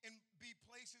be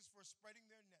places for spreading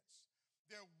their nets.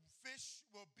 Their fish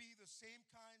will be the same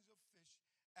kinds of fish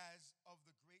as of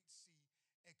the great sea,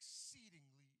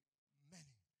 exceedingly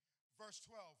many. Verse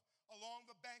 12, along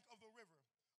the bank of the river,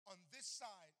 on this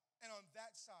side and on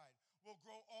that side, will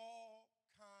grow all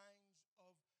kinds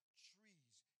of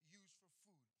trees used for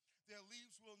food. Their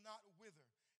leaves will not wither,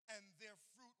 and their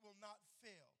fruit will not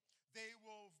fail. They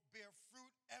will bear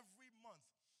fruit every month,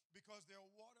 because their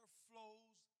water flows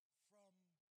from the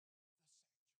sanctuary.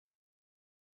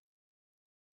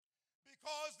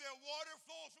 Because their water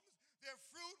flows from their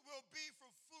fruit will be for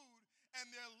food,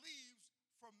 and their leaves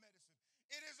for medicine.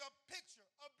 It is a picture,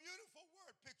 a beautiful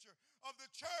word picture of the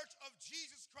church of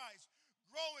Jesus Christ,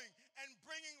 growing and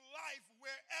bringing life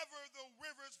wherever the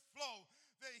rivers flow.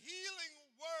 The healing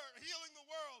word, healing the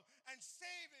world and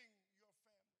saving your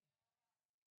family.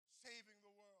 Saving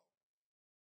the world.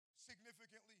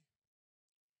 Significantly,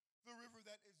 the river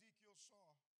that Ezekiel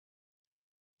saw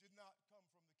did not come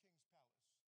from the king's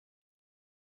palace.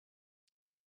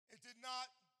 It did not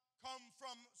come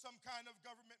from some kind of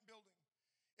government building.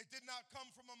 It did not come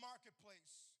from a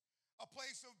marketplace, a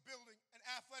place of building, an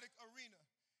athletic arena.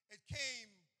 It came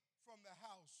from the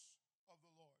house of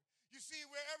the Lord. You see,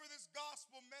 wherever this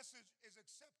gospel message is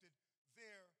accepted,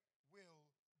 there will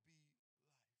be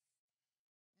life.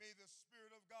 May the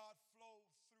Spirit of God flow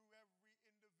through every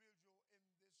individual in this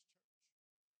church.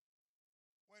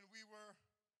 When we were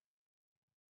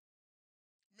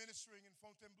ministering in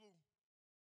Fontainebleau,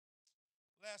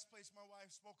 last place my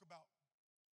wife spoke about,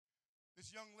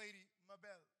 this young lady,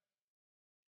 Mabel.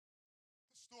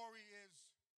 The story is,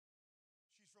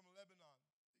 she's from Lebanon.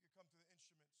 You can come to the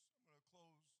instruments. I'm going to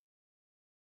close.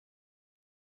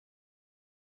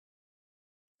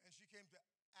 And she came to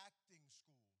acting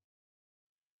school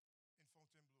in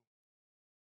Fontainebleau.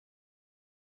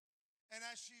 And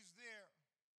as she's there,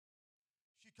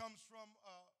 she comes from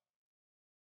a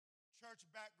church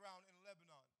background in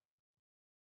Lebanon.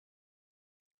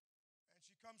 And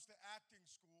she comes to acting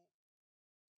school,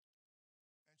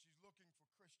 and she's looking for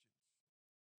Christians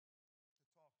to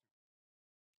talk to.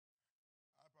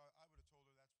 I would have told her that's probably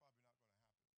not going to happen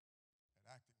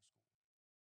at acting school.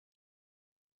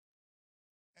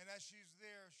 And as she's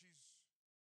there, she's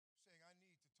saying, I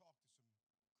need to talk to some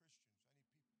Christians. I need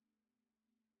people.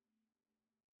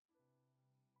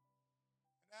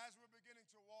 And as we're beginning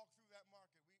to walk through that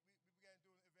market, we began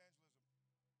doing evangelism.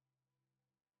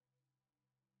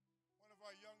 One of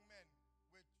our young men,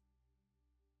 which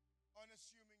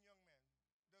unassuming young man,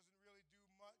 doesn't really do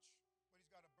much, but he's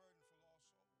got a burden for lost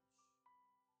souls.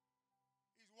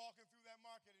 He's walking through that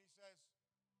market and he says,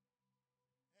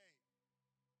 hey,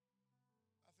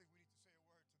 I think we need to say a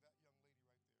word to that young lady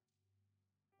right there.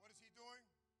 What is he doing?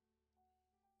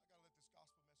 I got to let this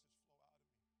gospel message flow out of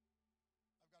me.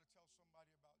 I've got to tell somebody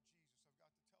about Jesus. I've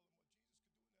got to tell them what Jesus could do in their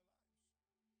lives.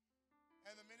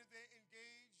 And the minute they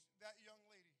engaged that young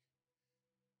lady,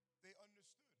 they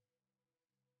understood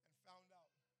and found out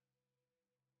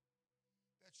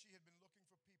that she had been looking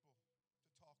for people to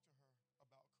talk to her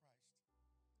about Christ.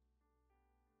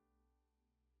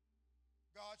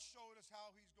 God showed us how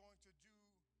he's going to do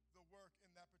the work in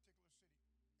that particular city.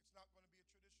 It's not going to be a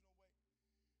traditional way.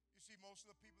 You see, most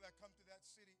of the people that come to that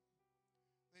city,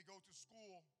 they go to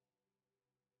school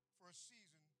for a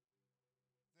season,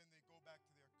 then they go back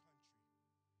to their country.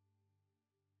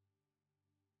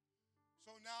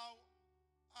 So now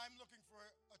I'm looking for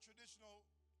a traditional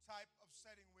type of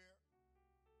setting where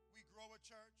we grow a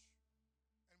church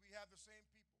and we have the same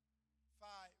people 5,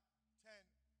 10,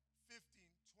 15, 20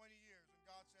 years. And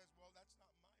God says, well, that's not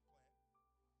my plan.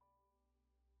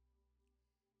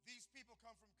 These people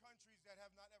come from countries that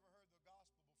have not ever heard the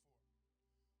gospel before.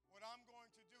 What I'm going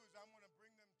to do is I'm going to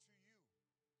bring them to you.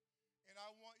 And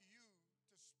I want you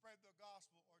to spread the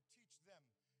gospel or teach them.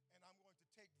 And I'm going to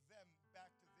take them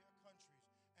back to their countries.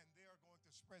 And they are going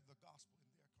to spread the gospel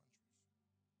in their countries.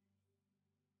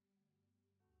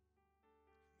 I never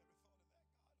thought of that, God, okay?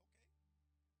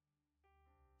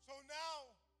 So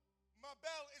now,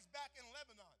 Mabel is back in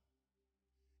Lebanon.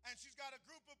 And she's got a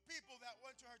group of people that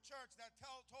went to her church that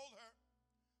told her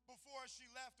before she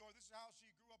left, or this is how she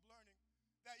grew up learning,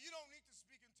 that you don't need to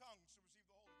speak in tongues to receive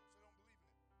the Holy Ghost. They don't believe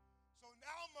in it. So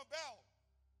now Mabel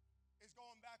is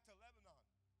going back to Lebanon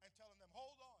and telling them,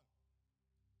 hold on.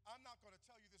 I'm not going to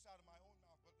tell you this out of my own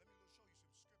mouth, but let me show you some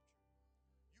scripture.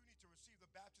 You need to receive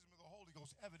the baptism of the Holy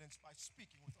Ghost evidenced by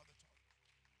speaking with other tongues.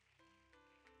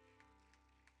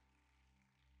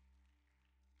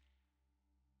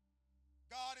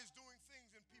 God is doing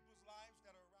things in people's lives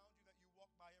that are around you that you walk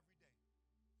by every day.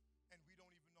 And we don't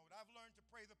even know it. I've learned to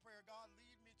pray the prayer, God,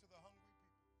 lead me to the hungry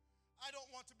people. I don't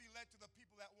want to be led to the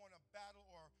people that want to battle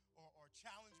or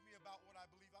challenge me about what I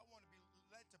believe. I want to be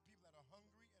led to people that are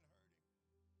hungry and hurting.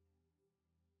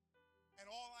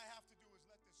 And all I have to do is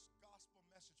let this gospel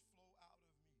message flow out of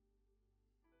me.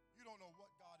 You don't know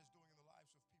what God is doing in the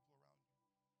lives of people around you.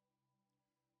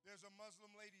 There's a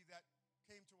Muslim lady that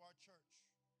came to our church.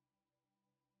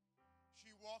 She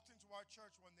walked into our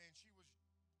church one day and she was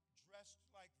dressed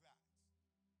like that.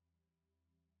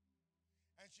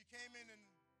 And she came in and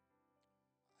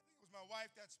I think it was my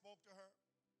wife that spoke to her.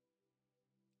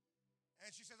 And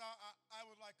she says, I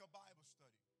would like a Bible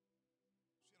study.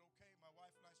 She said, okay. My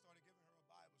wife and I started giving her a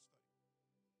Bible study.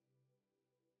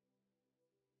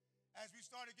 As we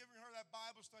started giving her that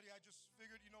Bible study, I just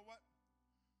figured, you know what?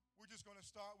 We're just going to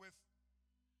start with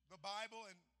the Bible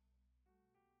and just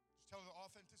tell her the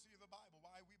authenticity of the Bible,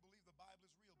 why we believe the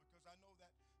Bible is real, because I know that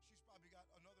she's probably got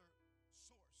another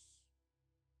source.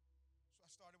 So I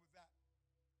started with that.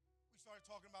 We started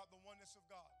talking about the oneness of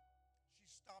God. She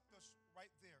stopped us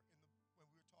right there when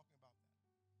we were talking about that.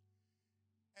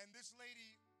 And this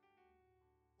lady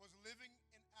was living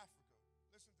in Africa.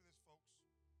 Listen to this, folks.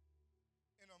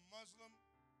 In a Muslim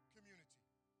community.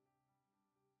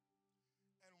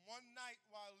 And one night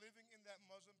while living in that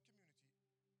Muslim community,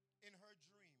 in her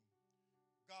dream,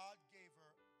 God gave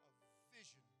her a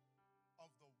vision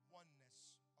of the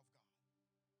oneness of God.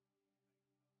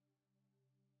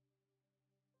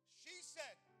 She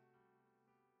said,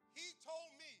 he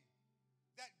told me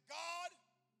that God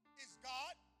is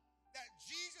God, that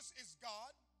Jesus is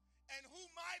God, and who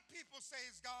my people say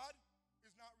is God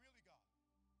is not really God.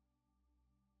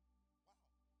 Wow.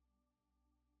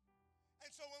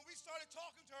 And so when we started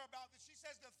talking to her about this, she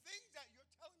says, the things that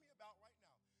you're telling me about right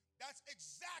now, that's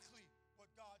exactly what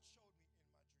God showed me in my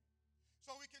dream.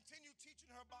 So we continue teaching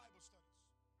her Bible studies.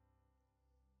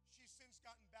 She's since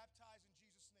gotten baptized in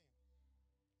Jesus' name.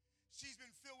 She's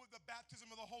been filled with the baptism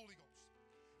of the Holy Ghost.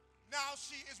 Now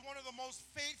she is one of the most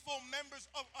faithful members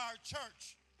of our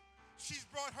church. She's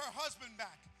brought her husband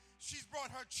back. She's brought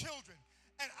her children.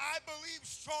 And I believe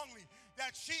strongly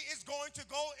that she is going to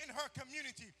go in her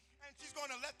community and she's going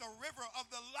to let the river of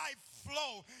the life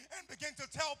flow and begin to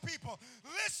tell people,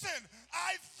 listen,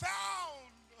 I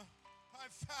found the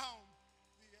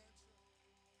answer.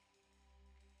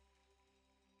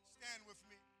 Stand with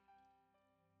me.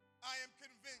 I am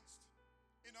convinced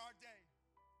in our day,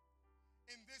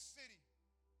 in this city,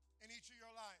 in each of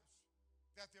your lives,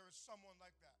 that there is someone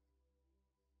like that.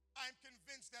 I'm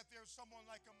convinced that there's someone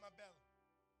like a Mabel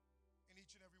in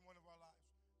each and every one of our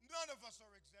lives. None of us are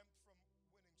exempt from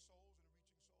winning souls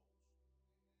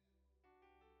and reaching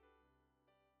souls.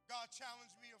 God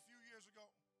challenged me a few years ago.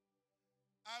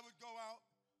 I would go out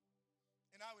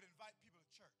and I would invite people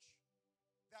to church.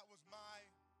 That was my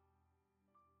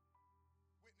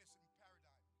witness and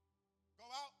paradigm.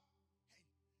 Go out, hey,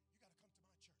 you got to come to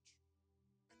my church.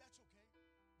 And that's okay.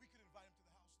 We could invite him to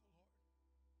the house of the Lord.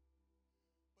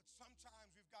 But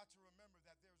sometimes we've got to remember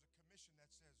that there's a commission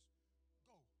that says, go.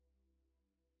 Go.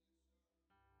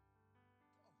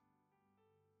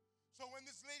 So when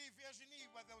this lady, Virginie,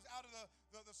 that was out of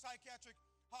the psychiatric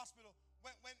hospital,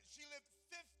 when she lived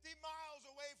 50 miles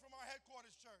away from our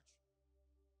headquarters church,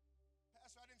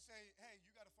 Pastor, I didn't say, hey,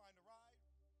 you got to find a ride.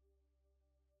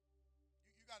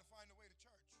 You got to find a way to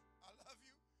church. I love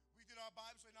you. We did our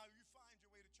Bible study. Now you find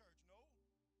your way to church. No.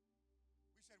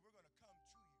 We said we're going to come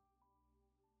to you.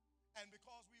 And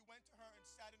because we went to her and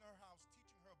sat in her house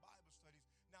teaching her Bible studies,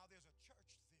 now there's a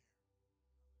church there.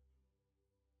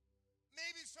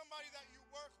 Maybe somebody that you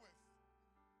work with,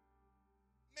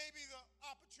 maybe the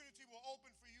opportunity will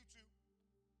open for you to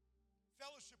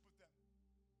fellowship with them.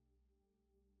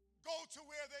 Go to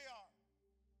where they are.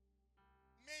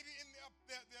 Maybe in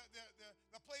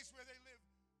the place where they live.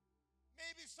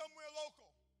 Maybe somewhere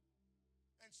local.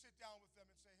 And sit down with them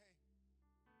and say, hey, I just want to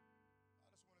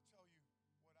tell you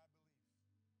what I believe.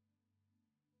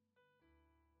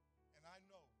 And I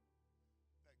know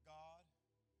that God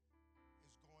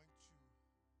is going to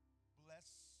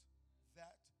bless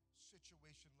that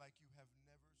situation like you have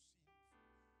never seen before.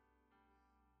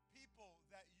 People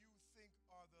that you think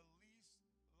are the least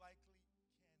likely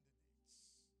candidates.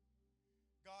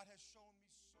 God has shown me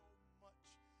so much.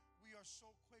 We are so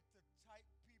quick to type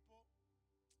people.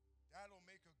 That'll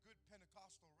make a good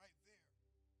Pentecostal right there.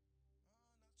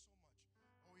 Not so much.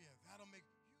 Oh yeah, that'll make,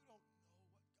 you don't know what God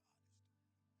is doing.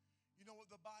 You know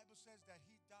what the Bible says? That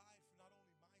he died for not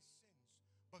only my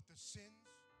sins, but the sins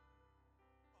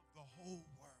of the whole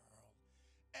world.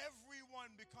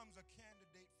 Everyone becomes a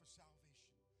candidate for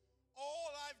salvation. All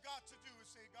I've got to do is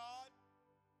say, God,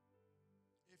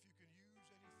 if you can use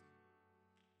anything,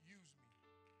 use me.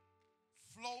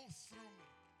 Flow through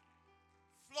me.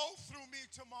 Flow through me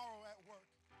tomorrow at work.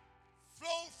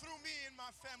 Flow through me in my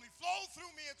family. Flow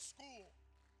through me at school.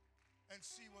 And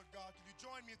see what God can do.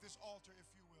 Join me at this altar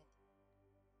if you will.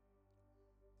 You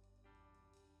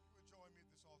will join me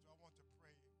at this altar. I want to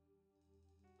pray.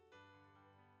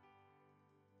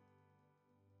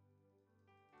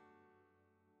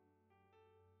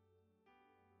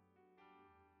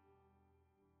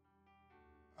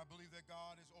 I believe that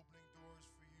God is opening doors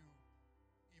for you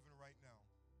even right now.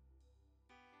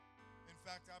 In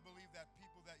fact, I believe that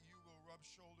people that you will rub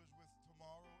shoulders with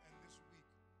tomorrow and this week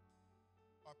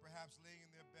are perhaps laying in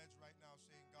their beds right now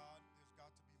saying, God, there's got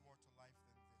to be more to life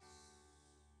than this.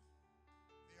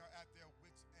 They are at their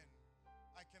wits' end.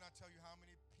 I cannot tell you how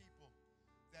many people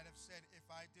that have said, if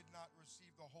I did not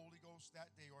receive the Holy Ghost that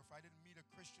day, or if I didn't meet a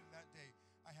Christian that day,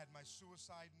 I had my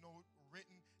suicide note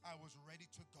written, I was ready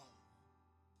to go.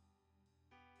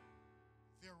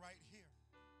 They're right here.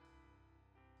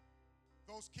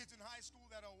 Those kids in high school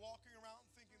that are walking around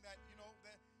thinking that, you know,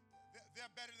 they're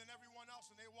better than everyone else,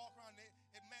 and they walk around,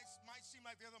 it might seem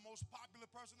like they're the most popular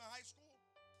person in high school.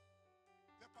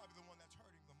 They're probably the one that's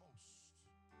hurting the most.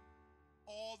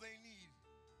 All they need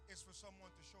is for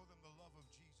someone to show them the love of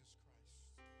Jesus Christ.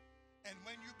 And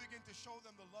when you begin to show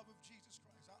them the love of Jesus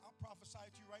Christ, I'll prophesy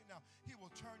to you right now, he will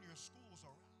turn your schools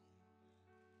around.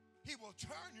 He will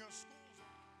turn your schools around.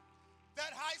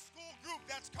 That high school group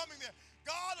that's coming there,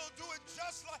 God will do it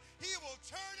just like, he will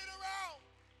turn it around.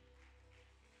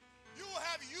 You will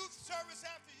have youth service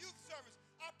after youth service,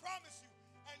 I promise you.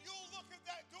 And you'll look at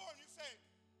that door and you say,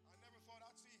 I never thought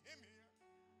I'd see him here.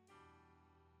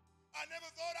 I never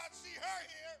thought I'd see her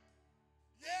here.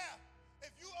 Yeah,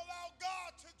 if you allow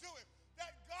God to do it,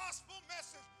 that gospel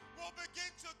message will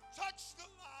begin to touch the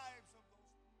lives of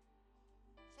those people.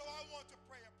 So I want to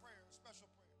pray a prayer, a special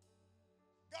prayer.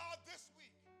 God, this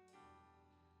week,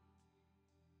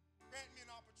 grant me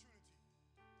an opportunity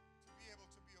to be able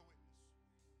to be a witness.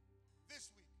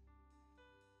 This week.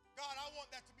 God, I want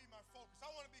that to be my focus.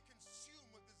 I want to be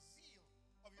consumed with the zeal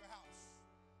of your house.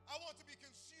 I want to be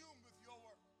consumed with your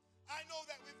work. I know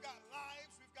that we've got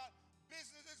lives, we've got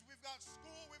businesses, we've got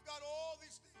school, we've got all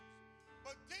these things.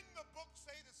 But didn't the book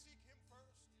say to seek him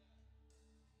first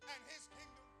and his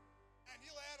kingdom, and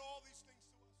he'll add all these things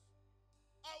to us?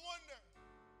 I wonder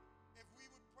if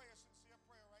we would pray a sincere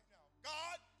prayer right now.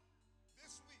 God,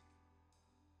 this week,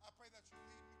 I pray that you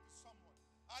lead me to someone.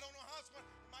 I don't know how it's going.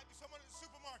 It might be someone in the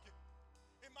supermarket.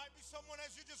 It might be someone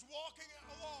as you're just walking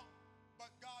along.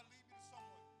 But God, lead me to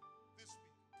someone this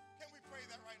week. Can we pray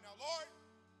that right now? Lord,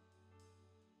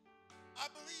 I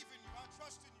believe in you. I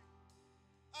trust in you.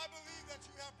 I believe that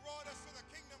you have brought us to the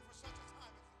kingdom for such a time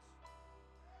as this.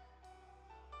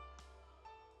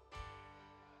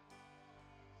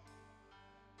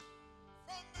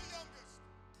 From the youngest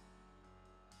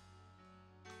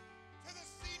to the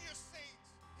senior saints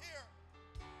here,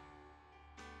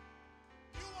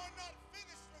 you are not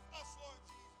finished with us, Lord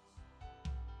Jesus.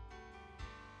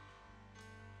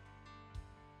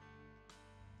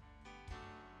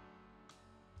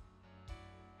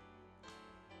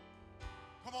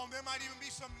 Come on, there might even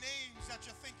be some names that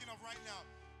you're thinking of right now.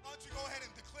 Why don't you go ahead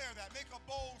and declare that? Make a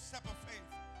bold step of faith.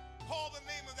 call the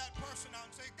name of that person out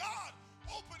and say, God,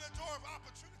 open a door of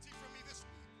opportunity for me this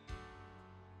week.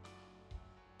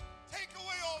 Take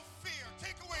away all fear.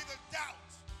 Take away the doubt.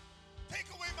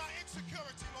 Take away my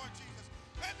insecurity, Lord Jesus.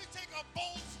 Let me take a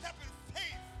bold step in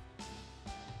faith.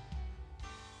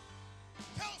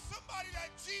 Tell somebody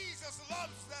that Jesus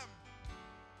loves them.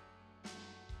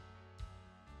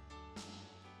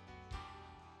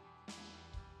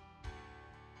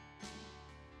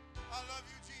 I love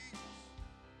you, Jesus.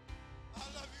 I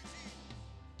love you, Jesus.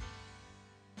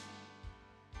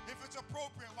 If it's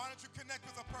appropriate, why don't you connect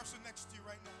with a person next to you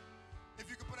right now? If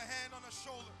you could put a hand on a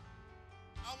shoulder.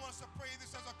 I want us to pray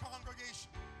this as a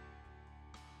congregation.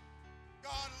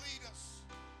 God, lead us.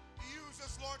 Use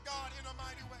us, Lord God, in a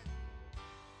mighty way.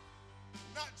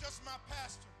 Not just my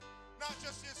pastor, not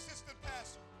just the assistant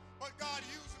pastor, but God,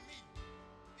 use me.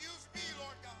 Use me,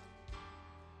 Lord God.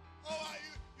 Oh,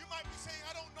 you might be saying,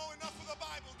 I don't know enough of the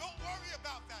Bible. Don't worry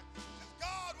about that. Because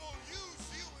God will use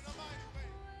you in a mighty way.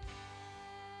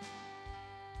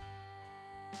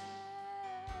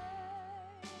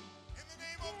 In the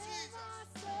name of Jesus.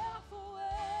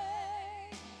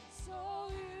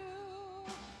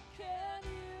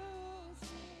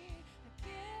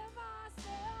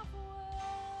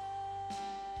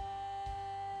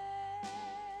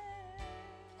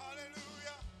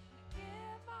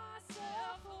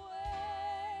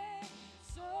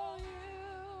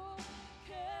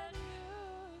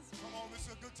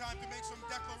 Time to make some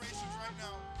declarations right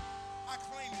now. I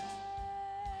claim it.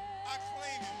 I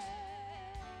claim it.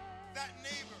 That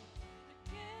neighbor,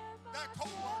 that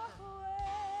co-worker,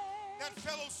 that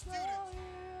fellow student,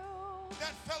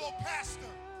 that fellow pastor,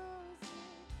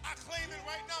 I claim it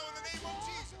right now in the name of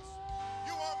Jesus.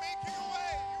 You are making a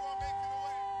way. You are making a way.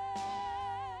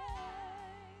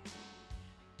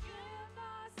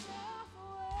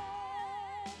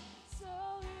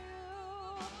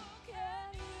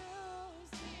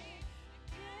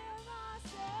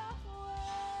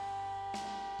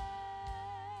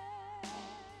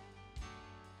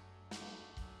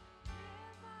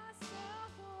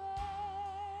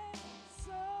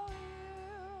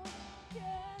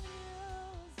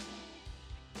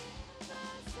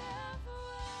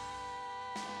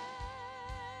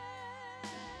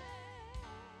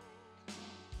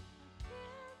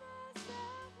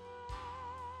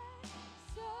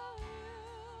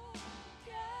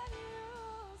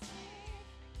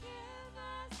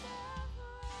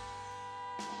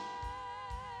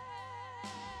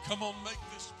 Come on, make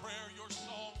this prayer your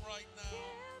song right now.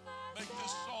 Make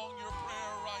this song your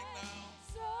prayer right now.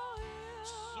 So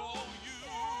you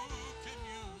can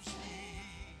use me.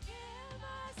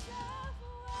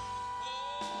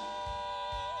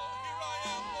 Oh, here I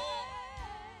am, Lord.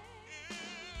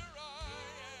 Here I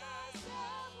am.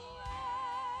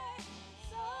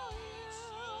 So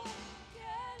you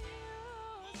can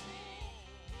use me.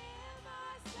 Give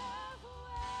myself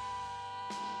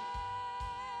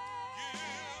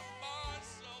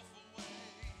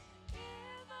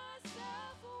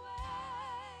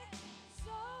away,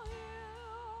 so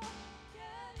you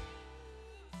can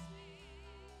use me.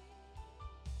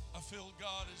 I feel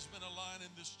God has been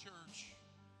aligning this church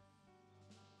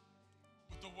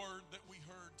with the word that we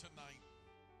heard tonight.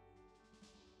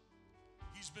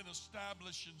 He's been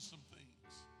establishing some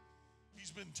things.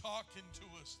 He's been talking to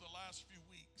us the last few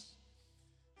weeks.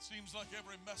 It seems like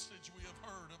every message we have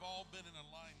heard have all been in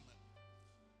alignment.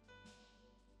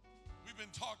 We've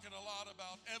been talking a lot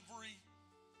about every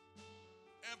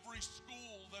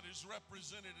school that is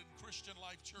represented in Christian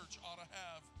Life Church ought to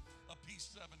have a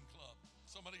P7 club.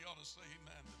 Somebody ought to say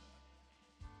amen to that.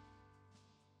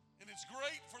 And it's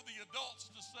great for the adults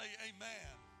to say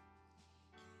amen,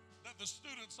 that the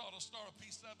students ought to start a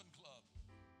P7 club.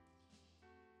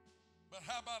 But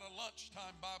how about a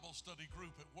lunchtime Bible study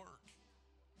group at work?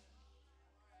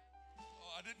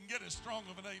 Oh, I didn't get as strong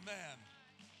of an amen.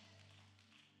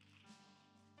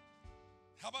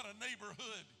 How about a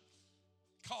neighborhood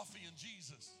coffee and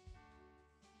Jesus?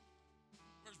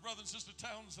 Where's Brother and Sister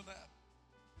Townsend at?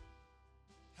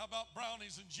 How about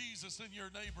brownies and Jesus in your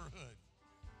neighborhood?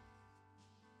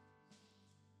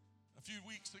 A few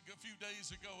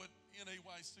days ago at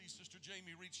NAYC, Sister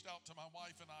Jamie reached out to my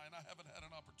wife and I haven't had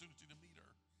an opportunity to meet her.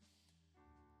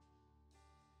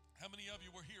 How many of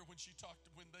you were here when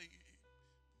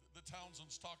the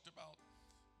Townsends talked about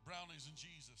brownies and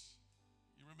Jesus?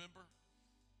 You remember?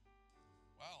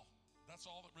 Wow, that's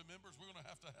all that remembers. We're going to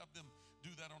have them do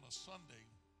that on a Sunday.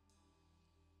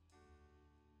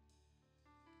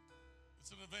 It's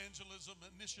an evangelism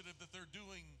initiative that they're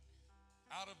doing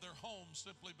out of their homes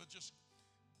simply, but just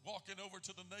walking over to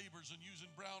the neighbors and using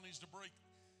brownies to break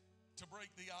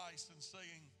the ice and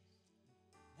saying,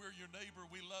 We're your neighbor.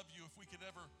 We love you. If we could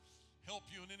ever help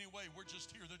you in any way, we're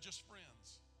just here. They're just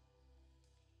friends.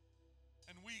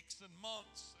 And weeks and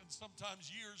months and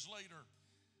sometimes years later,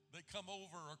 they come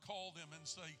over or call them and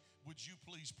say, would you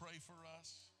please pray for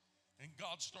us? And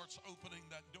God starts opening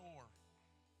that door.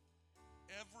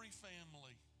 Every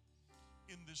family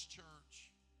in this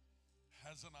church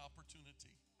has an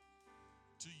opportunity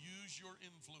to use your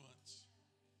influence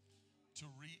to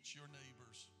reach your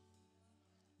neighbors.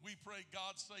 We pray,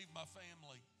 God, save my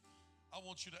family. I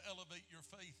want you to elevate your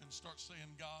faith and start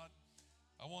saying, God,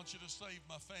 I want you to save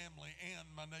my family and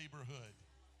my neighborhood.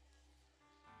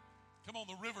 Come on,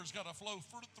 the river's got to flow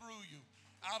through you.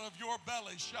 Out of your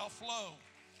belly shall flow.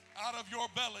 Out of your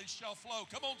belly shall flow.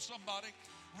 Come on, somebody.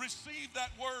 Receive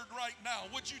that word right now.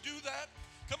 Would you do that?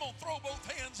 Come on, throw both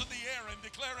hands in the air and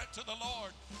declare it to the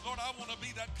Lord. Lord, I want to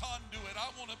be that conduit. I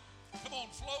want to, come on,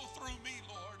 flow through me,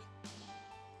 Lord.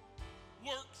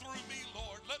 Work through me,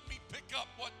 Lord. Let me pick up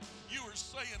what you are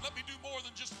saying. Let me do more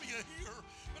than just be a hearer,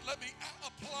 but let me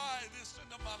apply this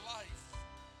into my life.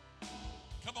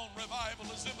 Come on, revival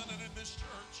is imminent in this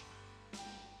church.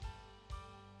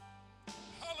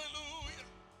 Hallelujah.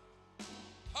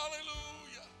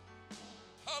 Hallelujah.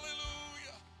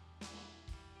 Hallelujah.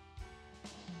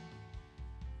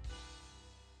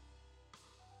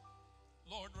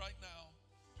 Lord, right now,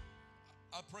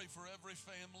 I pray for every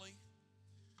family,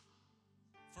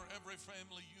 for every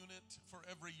family unit, for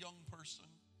every young person,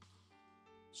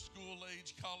 school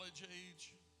age, college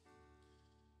age,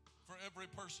 for every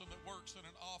person that works in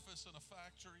an office, in a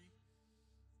factory,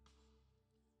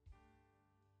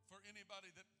 for anybody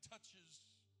that touches